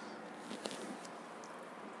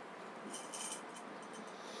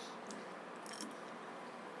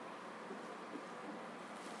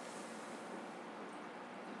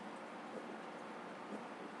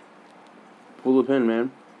 Pull the pin,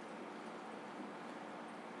 man.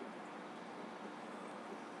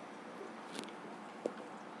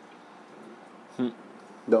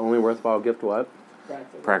 The only worthwhile gift, what?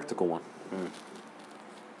 Practical one.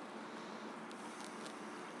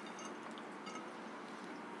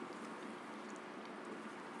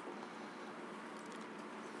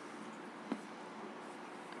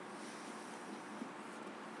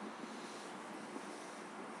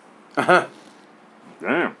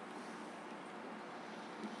 Damn.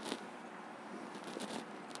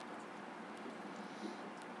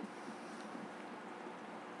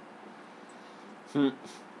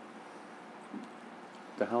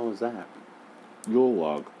 The hell is that? Yule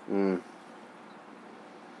log. Mm.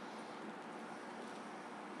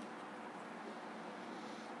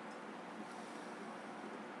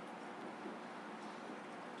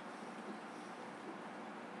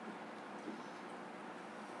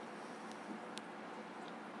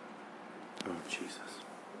 Oh, Jesus.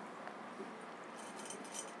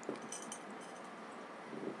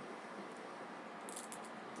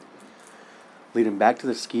 Lead him back to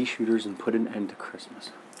the ski shooters and put an end to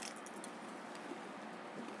Christmas.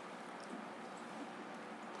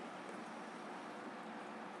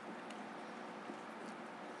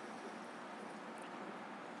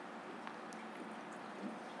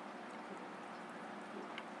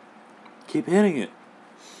 Keep hitting it.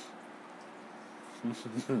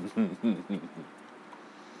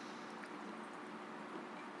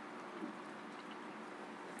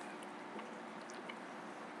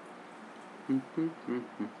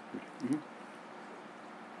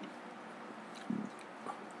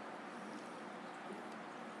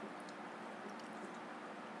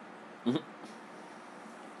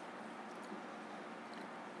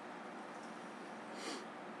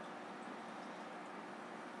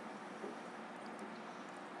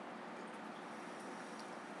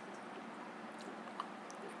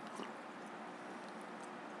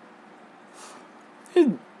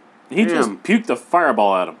 He just Damn. puked a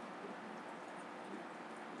fireball at him.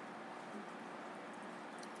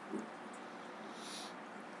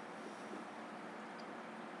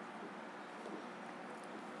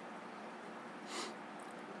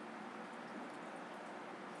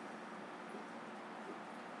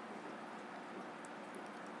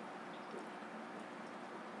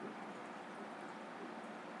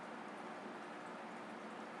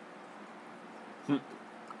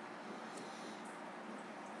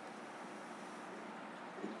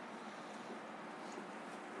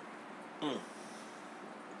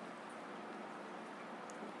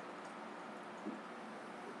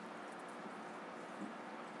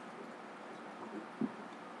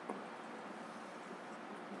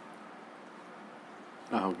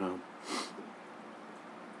 Oh, no.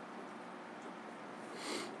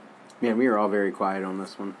 Man, we are all very quiet on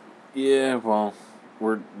this one. Yeah, well,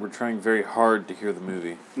 we're trying very hard to hear the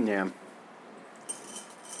movie. Yeah.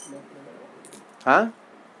 Smoking them out. Huh?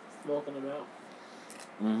 Smoking them out.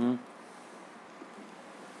 Mm-hmm.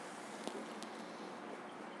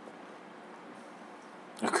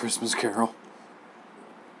 A Christmas Carol.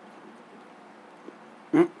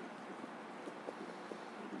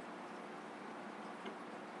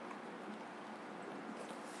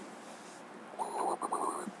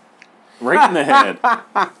 Right in the head.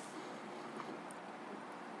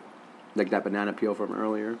 Like that banana peel from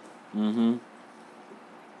earlier. Mm-hmm.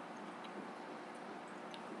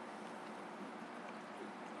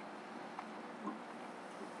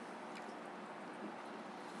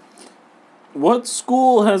 What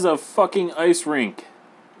school has a fucking ice rink?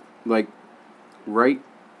 Like Right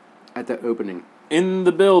at the opening. In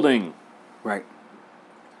the building. Right.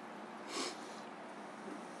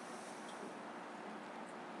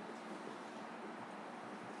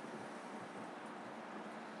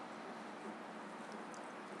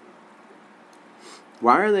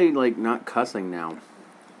 Why are they, like, not cussing now?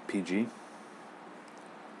 PG.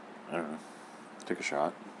 I don't know. Take a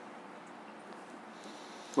shot.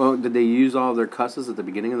 Well, did they use all their cusses at the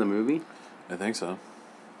beginning of the movie? I think so.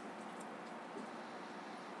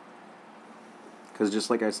 Because just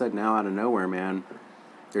like I said, now out of nowhere, man,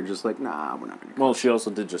 they're just like, nah, we're not going to cuss. Well, she also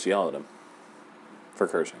did just yell at him for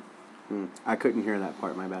cursing. I couldn't hear that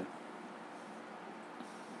part, my bad.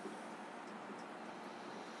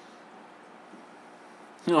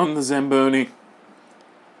 On the Zamboni.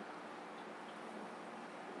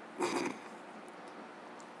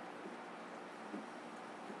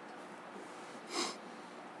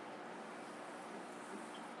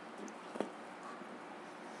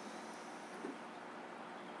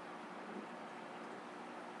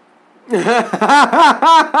 My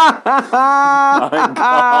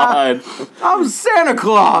God. I'm Santa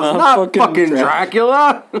Claus, not fucking fucking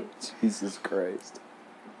Dracula. Jesus Christ.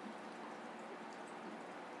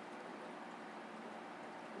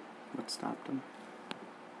 What stopped him?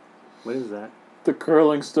 What is that? The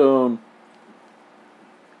curling stone.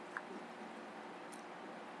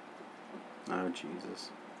 Oh, Jesus.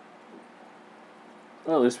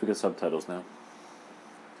 Well, at least we get subtitles now.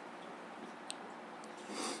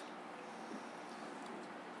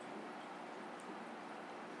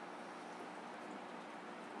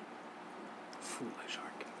 Foolish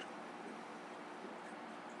Archangel.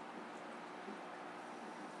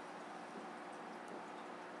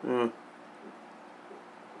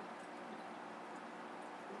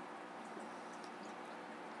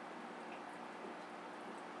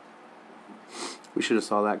 We should have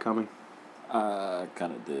saw that coming.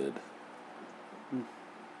 Kind of did.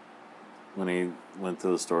 When he went to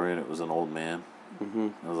the store and it was an old man,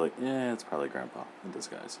 I was like, yeah, it's probably Grandpa in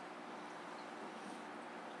disguise.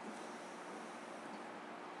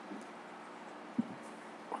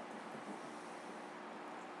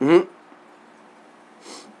 Mm-hmm.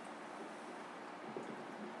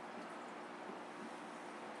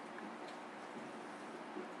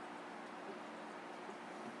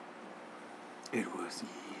 It was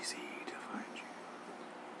easy to find you.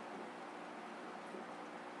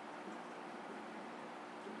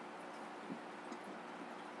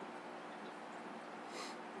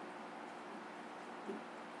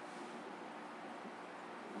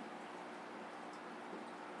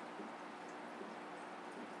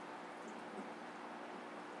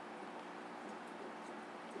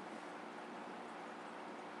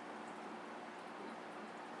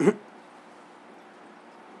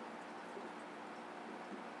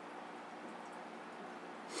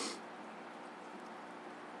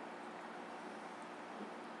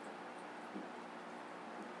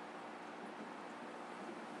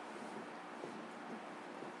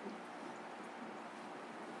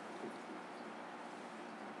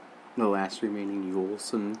 The last remaining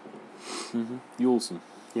Yulson. Yulson.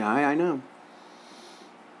 Yeah, I know.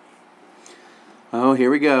 Oh, here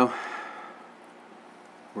we go.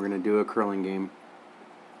 We're going to do a curling game.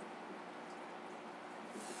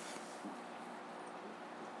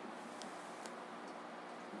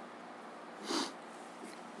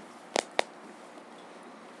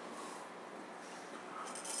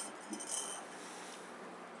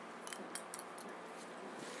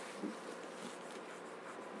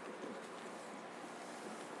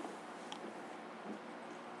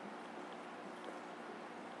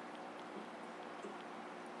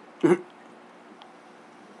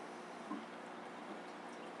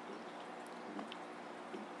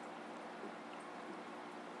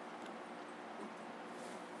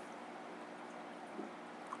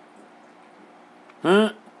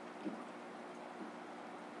 Huh?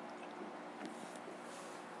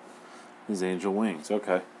 His angel wings,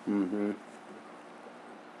 okay. Mm-hmm.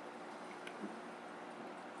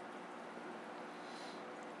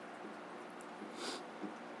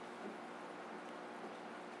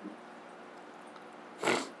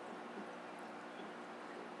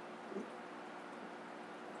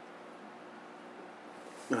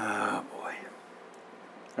 Oh, boy.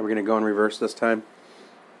 Are we going to go in reverse this time?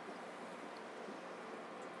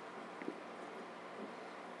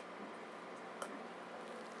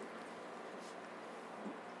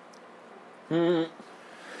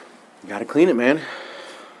 You gotta clean it, man.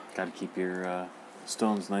 Gotta keep your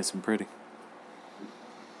stones nice and pretty.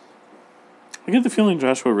 I get the feeling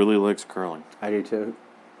Joshua really likes curling. I do too.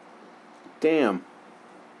 Damn.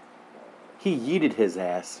 He yeeted his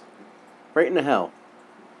ass. Right into hell.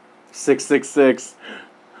 666.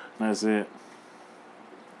 That's it.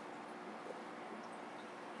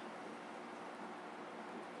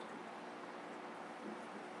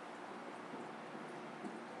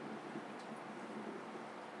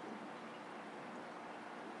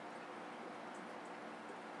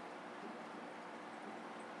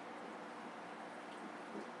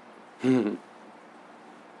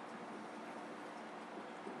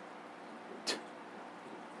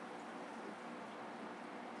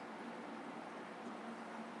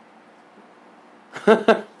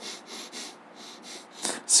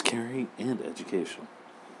 Scary and educational.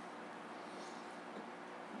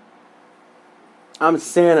 I'm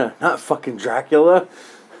Santa, not fucking Dracula.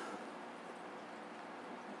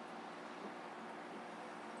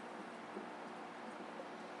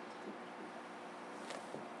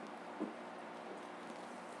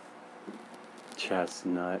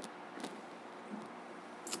 Chestnut.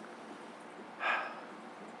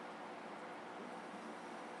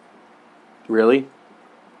 Really?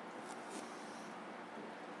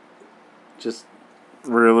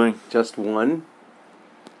 Really? Just one?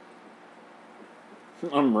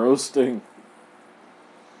 I'm roasting.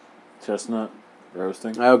 Chestnut.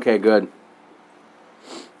 Roasting. Okay, good.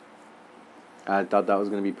 I thought that was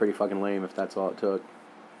going to be pretty fucking lame if that's all it took.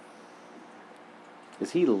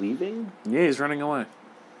 Is he leaving? Yeah, he's running away.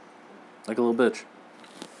 Like a little bitch.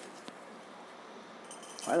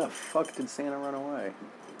 Why the fuck did Santa run away?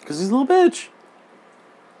 Because he's a little bitch.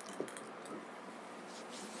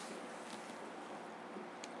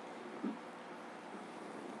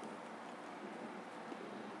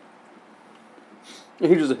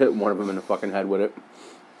 He just hit one of them in the fucking head with it.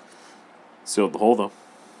 Sealed the hole, though.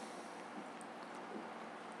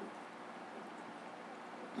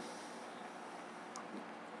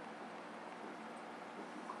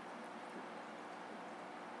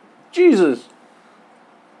 Jesus!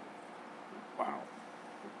 Wow.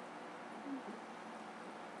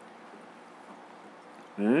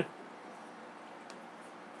 Eh?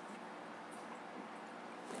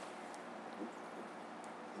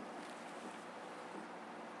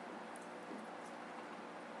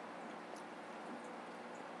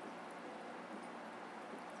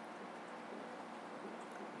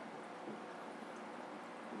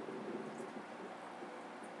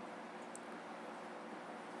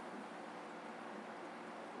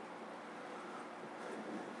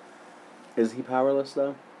 Is he powerless,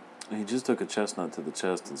 though? He just took a chestnut to the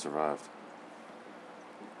chest and survived.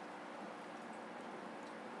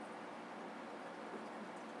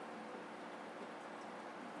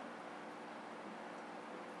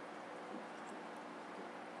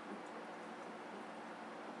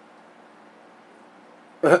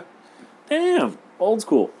 Damn! Old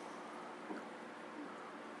school.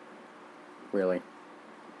 Really?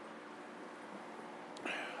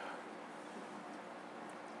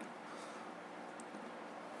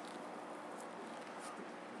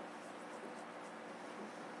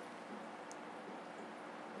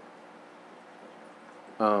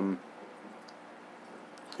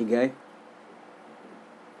 He gay?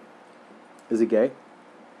 Is he gay?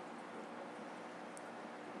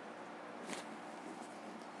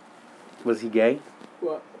 Was he gay?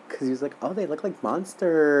 What? Because he was like, oh, they look like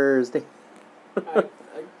monsters. They...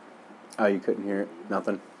 I Oh, you couldn't hear it?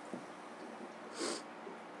 Nothing.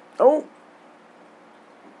 Oh!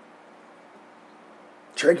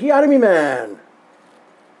 Tracheotomy Man!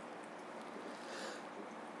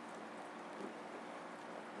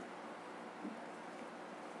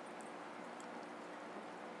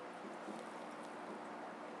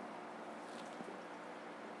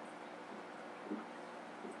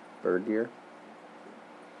 Bird deer?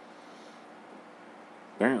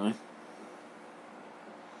 Apparently.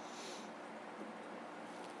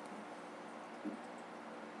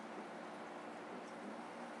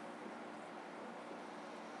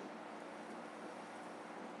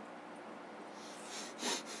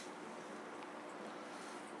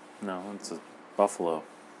 No, it's a buffalo.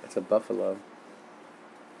 It's a buffalo.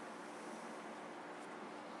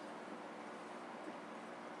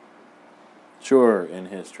 Sure, in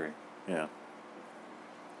history. Yeah.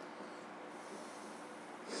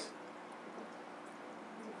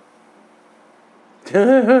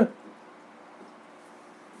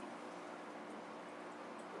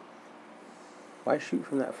 Why shoot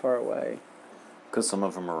from that far away? Because some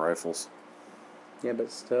of them are rifles. Yeah,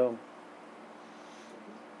 but still.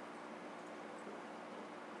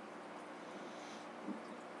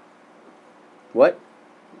 What?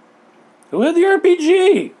 Who had the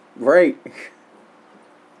RPG? Right.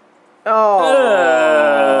 Oh.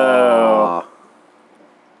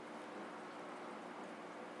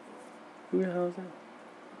 Who the hell is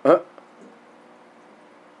that?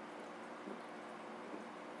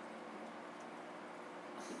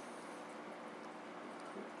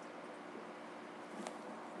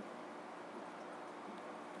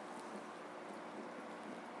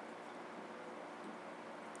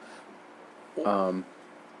 Um.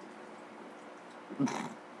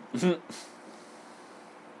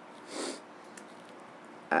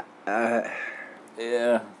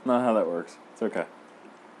 Yeah, not how that works. It's okay.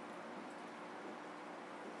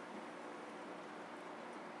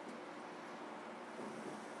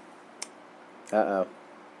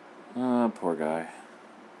 Poor guy.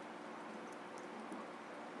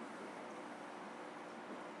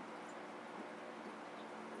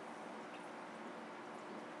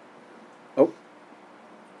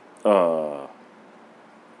 Oh.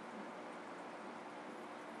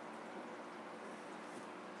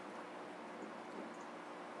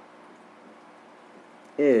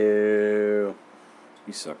 Ew.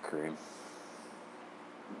 You suck, Kareem.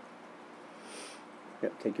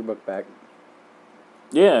 Yep, take your book back.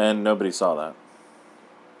 Yeah, and nobody saw that.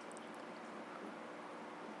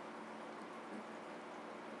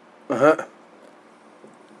 Uh-huh.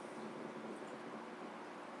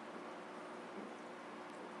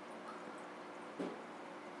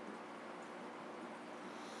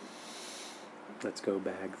 Let's go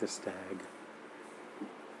bag the stag.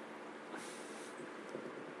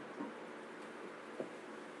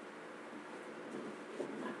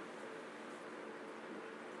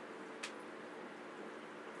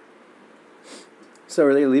 So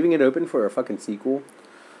are they leaving it open for a fucking sequel?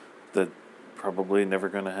 That probably never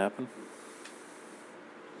gonna happen.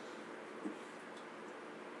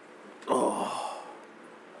 Oh.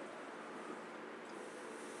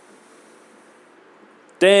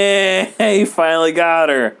 Dang, he finally got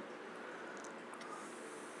her.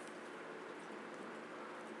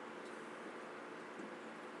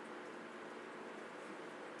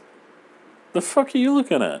 The fuck are you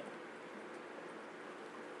looking at?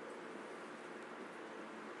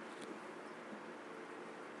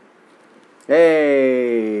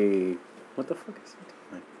 Hey! What the fuck is he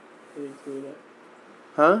doing? Getting food up.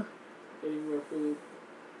 Huh? Getting more food.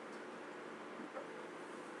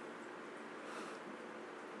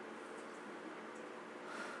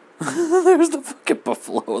 There's the fucking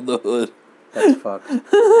buffalo in the hood. That's fucked.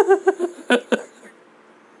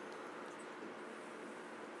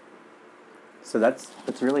 So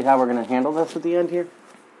that's really how we're gonna handle this at the end here?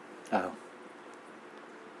 Oh.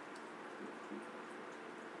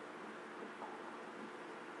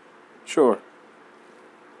 Sure.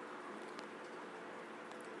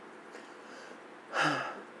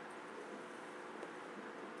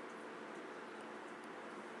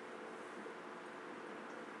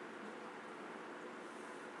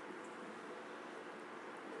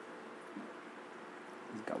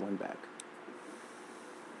 He's got one back.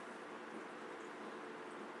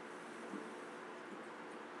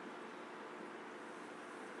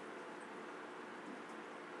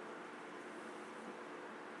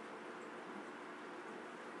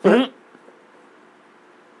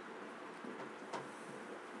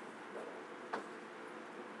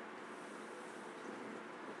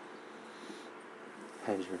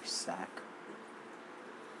 Has your sack.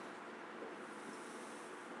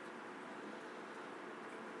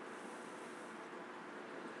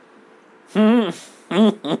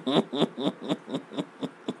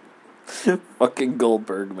 Fucking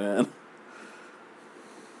Goldberg, man.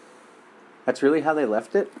 That's really how they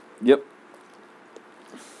left it? Yep.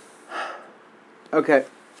 Okay.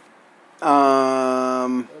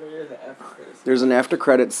 Oh, there's an after credits. There's an after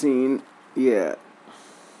credit scene. Yeah.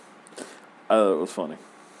 I thought it was funny.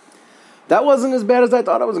 That wasn't as bad as I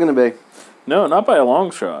thought it was going to be. No, not by a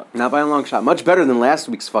long shot. Not by a long shot. Much better than last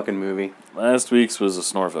week's fucking movie. Last week's was a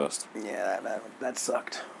snorefest. Yeah, that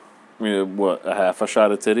sucked. I mean, what, a half a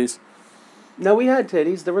shot of titties? No, we had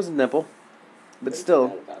titties. There was a nipple. But It's still.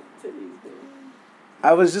 not about the titties, dude.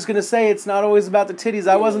 I was just going to say it's not always about the titties.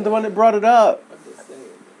 I wasn't the one that brought it up. I'm just saying.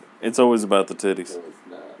 It's always about the titties. No, it's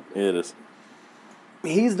not. It is.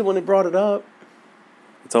 He's the one that brought it up.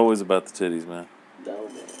 It's always about the titties, man. No,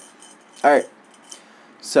 man. All right.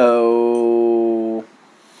 So,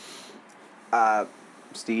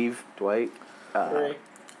 Steve, Dwight. Three.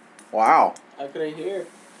 Wow. I couldn't hear.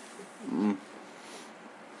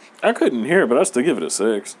 I couldn't hear, but I still give it a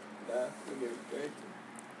 6. I give it a 3.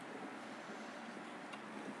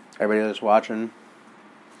 Everybody that's watching.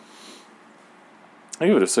 I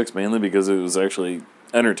give it a 6 mainly because it was actually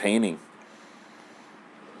entertaining.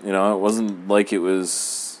 You know, it wasn't like it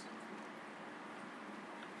was...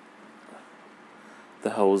 The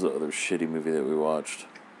hell was the other shitty movie that we watched?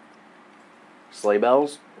 Sleigh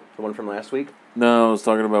Bells, the one from last week. No, I was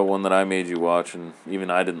talking about one that I made you watch, and even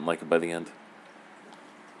I didn't like it by the end.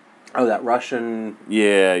 Oh, that Russian.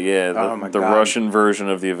 Yeah, yeah, Oh my the God. Russian version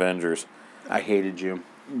of the Avengers. I hated you.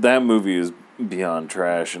 That movie is beyond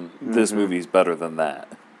trash, and this movie's better than that.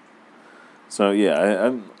 So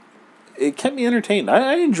yeah, it kept me entertained.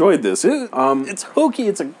 I enjoyed this. It's hokey.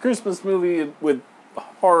 It's a Christmas movie with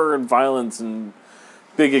horror and violence and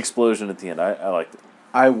big explosion at the end. I liked it.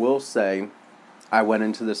 I will say, I went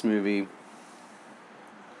into this movie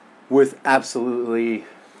with absolutely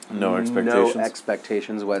No expectations. no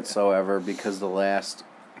expectations whatsoever, because the last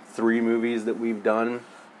 3 movies that we've done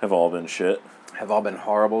Have all been shit. have all been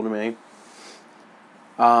horrible to me.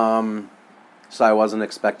 So I wasn't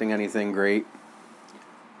expecting anything great.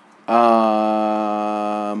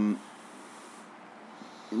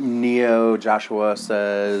 Neo Joshua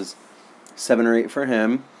says 7 or 8 for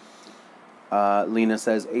him. Lena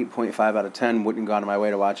says 8.5 out of 10. Wouldn't go out of my way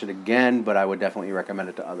to watch it again, but I would definitely recommend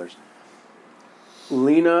it to others.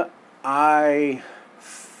 Lena, I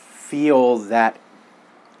feel that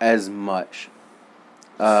as much.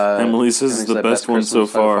 Emily says it's the best one so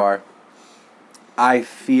far. I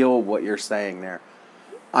feel what you're saying there.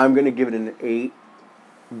 I'm going to give it an 8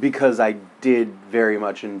 because I did very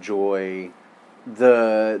much enjoy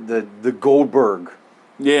the Goldberg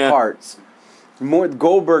parts. More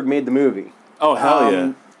Goldberg made the movie. Oh, hell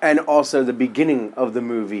yeah. And also the beginning of the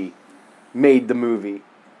movie made the movie.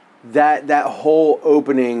 That whole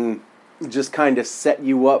opening just kind of set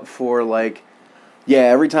you up for, like, yeah,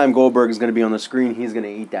 every time Goldberg is going to be on the screen, he's going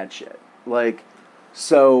to eat that shit. Like,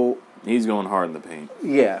 so... He's going hard in the paint.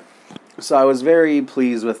 Yeah. So I was very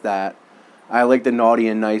pleased with that. I like the naughty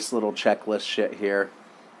and nice little checklist shit here.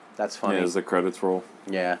 That's funny. Yeah, as the credits roll.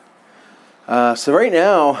 Yeah. So right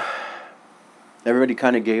now, everybody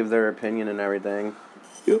kind of gave their opinion and everything.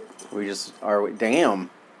 Yep. We just are...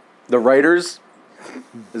 Damn. The writers...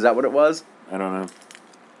 Is that what it was? I don't know.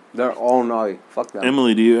 They're all naughty. Fuck them.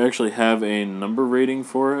 Emily, do you actually have a number rating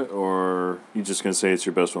for it, or you just going to say it's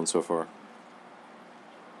your best one so far?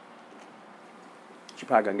 She's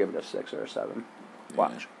probably going to give it a 6 or a 7.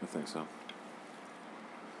 Watch. Yeah, I think so.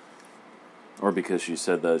 Or because she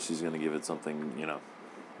said that, she's going to give it something,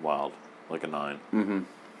 wild, like a 9. Mm-hmm.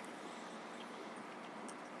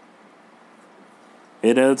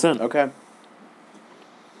 8 out of 10. Okay.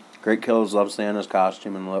 Great kills, love Santa's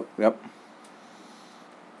costume and look. Yep.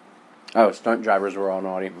 Oh, stunt drivers were all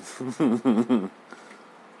naughty.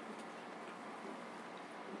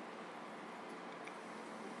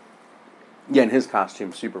 Yeah, and his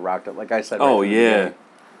costume super rocked it. Like I said. Oh, right from the yeah. beginning.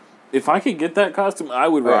 If I could get that costume, I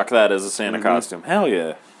would rock that as a Santa costume. Hell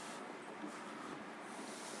yeah.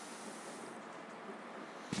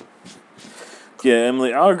 Yeah,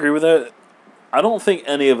 Emily, I'll agree with that. I don't think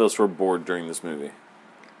any of us were bored during this movie.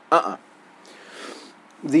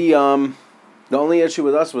 The only issue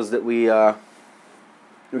with us was that we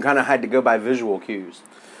kind of had to go by visual cues.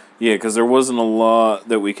 Yeah, because there wasn't a lot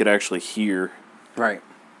that we could actually hear. Right.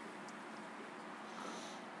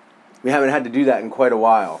 We haven't had to do that in quite a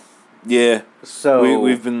while. Yeah. So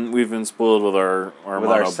we've been spoiled with our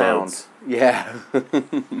mono sound. buds. Yeah.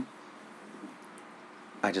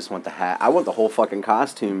 I just want the hat. I want the whole fucking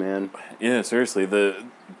costume, man. Yeah, seriously, the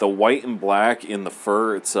white and black in the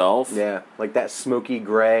fur itself. Yeah, like that smoky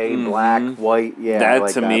gray, black, white. Yeah, that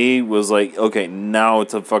like to me was like, okay, now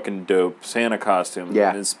it's a fucking dope Santa costume.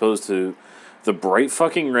 Yeah. As opposed to the bright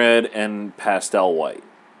fucking red and pastel white.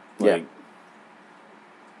 Like,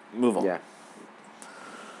 move on. Yeah.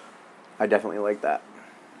 I definitely like that.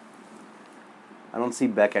 I don't see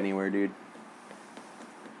Beck anywhere, dude.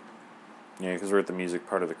 Yeah, because we're at the music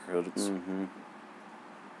part of the credits. Mm-hmm.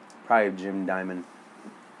 Probably Jim Diamond.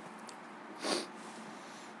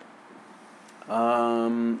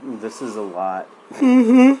 This is a lot.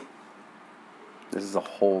 Mm-hmm. This is a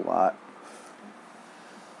whole lot.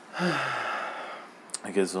 I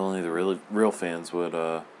guess only the real fans would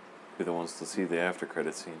be the ones to see the after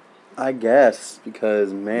credit scene. I guess,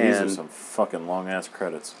 because, man... These are some fucking long-ass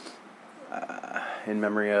credits. in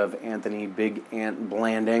memory of Anthony Big Ant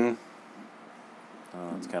Blanding.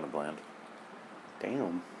 Oh, it's kind of bland.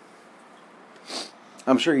 Damn.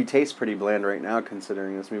 I'm sure he tastes pretty bland right now,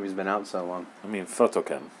 considering this movie's been out so long. I mean,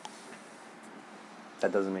 Photoken.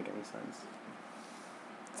 That doesn't make any sense.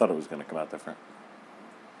 Thought it was going to come out different.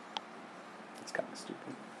 It's kind of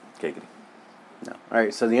stupid. Giggity. No.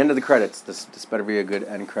 Alright, so the end of the credits. This better be a good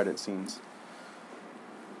end credit scenes.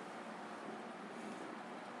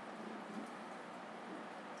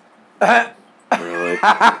 Really?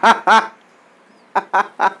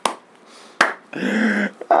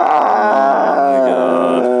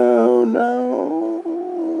 Oh, no.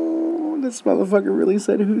 This motherfucker really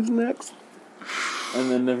said who's next. And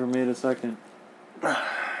then never made a second.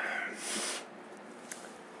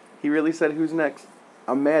 He really said who's next.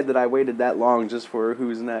 I'm mad that I waited that long just for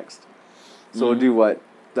who's next. So we'll do what?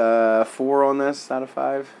 4 on this out of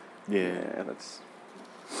 5? Yeah. It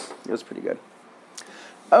was pretty good.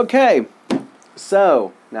 Okay.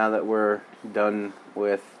 So, now that we're done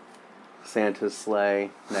with Santa's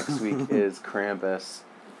sleigh, next week is Krampus.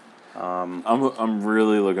 I'm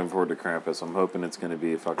really looking forward to Krampus. I'm hoping it's going to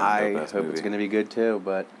be a fucking I dope-ass hope movie. it's going to be good too,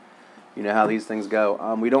 but you know how these things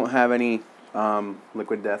go. We don't have any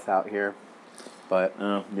Liquid Death out here, but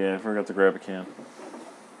Oh, yeah, I forgot to grab a can.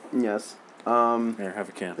 yes. Here, have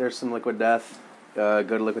a can. There's some Liquid Death. Go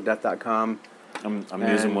to liquiddeath.com. I'm And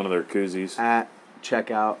using one of their koozies. At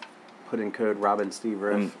checkout, put in code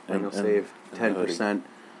RobinSteveRiff, and you'll save and the 10%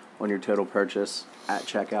 on your total purchase at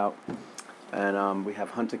checkout. And we have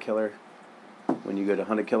Hunt a Killer. When you go to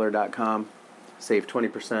huntakiller.com, save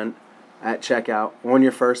 20% at checkout on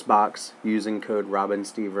your first box using code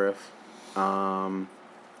RobinSteveRiff.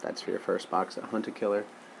 That's for your first box at Hunt a Killer.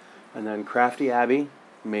 And then Crafty Abby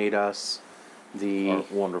made us Our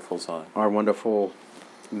wonderful sign. our wonderful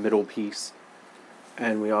middle piece.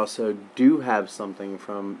 And we also do have something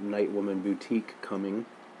from Night Woman Boutique coming.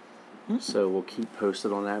 So we'll keep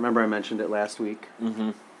posted on that. Remember I mentioned it last week?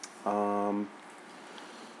 Mm-hmm. I'm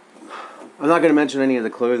not going to mention any of the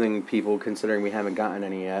clothing people considering we haven't gotten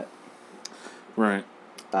any yet. Right.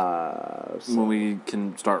 So, When we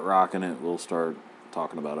can start rocking it, we'll start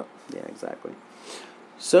talking about it. yeah, exactly.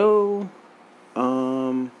 So,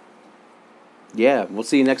 yeah, we'll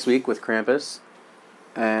see you next week with Krampus.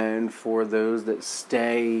 And for those that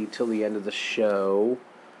stay till the end of the show,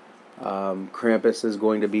 Krampus is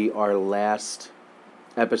going to be our last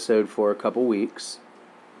episode for a couple weeks.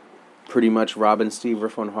 Pretty much Rob and Steve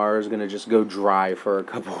Riff on Horror is going to just go dry for a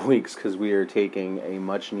couple weeks because we are taking a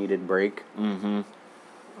much needed break. Mm-hmm.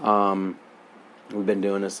 We've been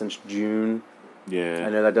doing this since June. Yeah. I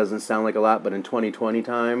know that doesn't sound like a lot, but in 2020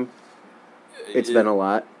 time, it's been a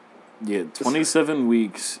lot. Yeah, 27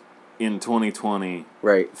 weeks in 2020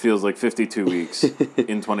 Right. feels like 52 weeks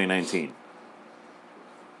in 2019.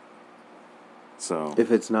 So,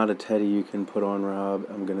 If it's not a teddy you can put on Rob,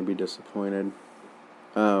 I'm going to be disappointed.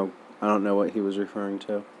 Oh, I don't know what he was referring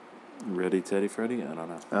to. ready, Teddy Freddy? I don't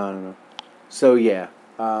know. I don't know. So, yeah.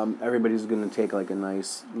 Everybody's going to take like a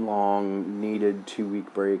nice, long, needed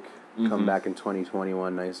 2-week break. Come back in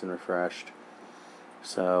 2021 nice and refreshed.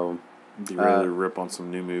 So, Be ready to rip on some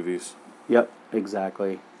new movies. yep,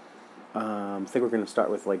 exactly. I think we're going to start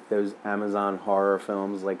with like those Amazon horror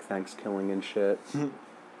films like Thanksgiving and shit.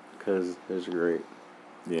 Because those are great.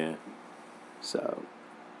 Yeah. So,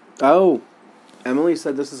 oh, Emily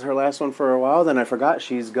said this is her last one for a while. Then I forgot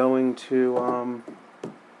she's going to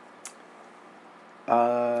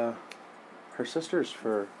her sister's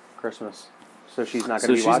for Christmas, so she's not So going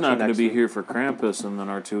to be she's watching not going to next be week. here for Krampus and then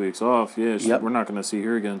our 2 weeks off. Yeah, Yep. we're not going to see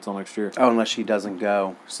her again until next year. Oh, unless she doesn't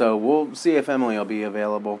go. So we'll see if Emily will be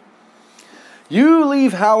available. You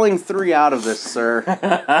leave Howling 3 out of this, sir.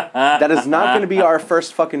 That is not going to be our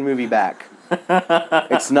first fucking movie back.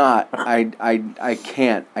 It's not. I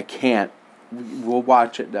can't. I can't. We'll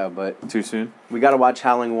watch it though, but Too soon? we got to watch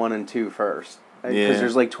Howling 1 and 2 first. Because Yeah.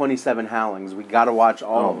 there's like 27 Howlings. We got to watch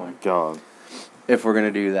all Oh of my them god. if we're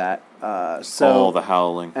going to do that. So All the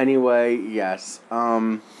howling. anyway, yes.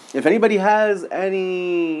 If anybody has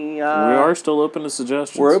any... we are still open to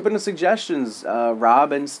suggestions. We're open to suggestions.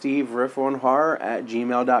 Rob and Steve Riff on Horror at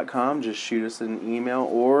gmail.com. Just shoot us an email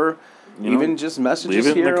or You even know, just message leave us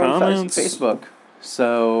it in the here on comments. Facebook.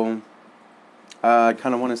 So, I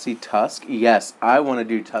kind of want to see Tusk. Yes, I want to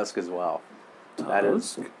do Tusk as well. That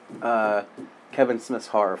is Kevin Smith's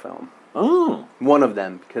horror film. Oh. One of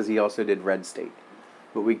them, because he also did Red State.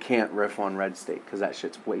 But we can't riff on Red State because that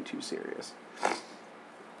shit's way too serious.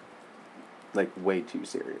 Like, way too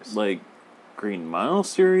serious. Like Green Mile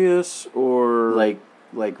serious or like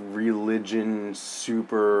religion,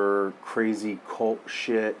 super crazy cult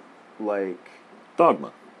shit. Like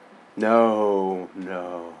Dogma? no.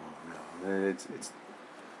 It's.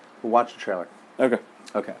 We'll watch the trailer. Okay.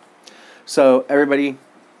 Okay. So everybody,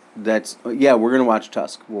 we're gonna watch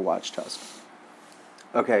Tusk. We'll watch Tusk.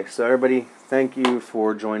 Okay, so everybody, thank you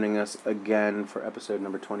for joining us again for episode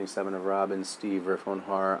number 27 of Rob and Steve Riff on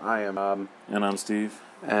Horror. I am Rob, And I'm Steve.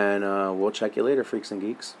 and we'll check you later, freaks and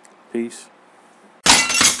geeks. Peace.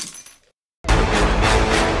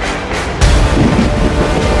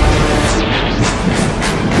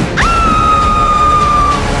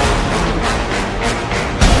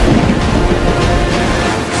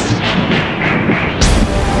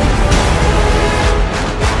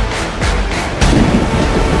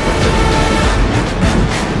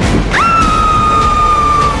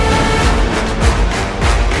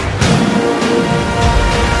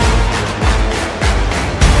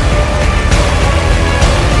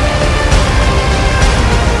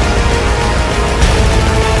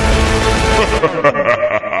 Bye.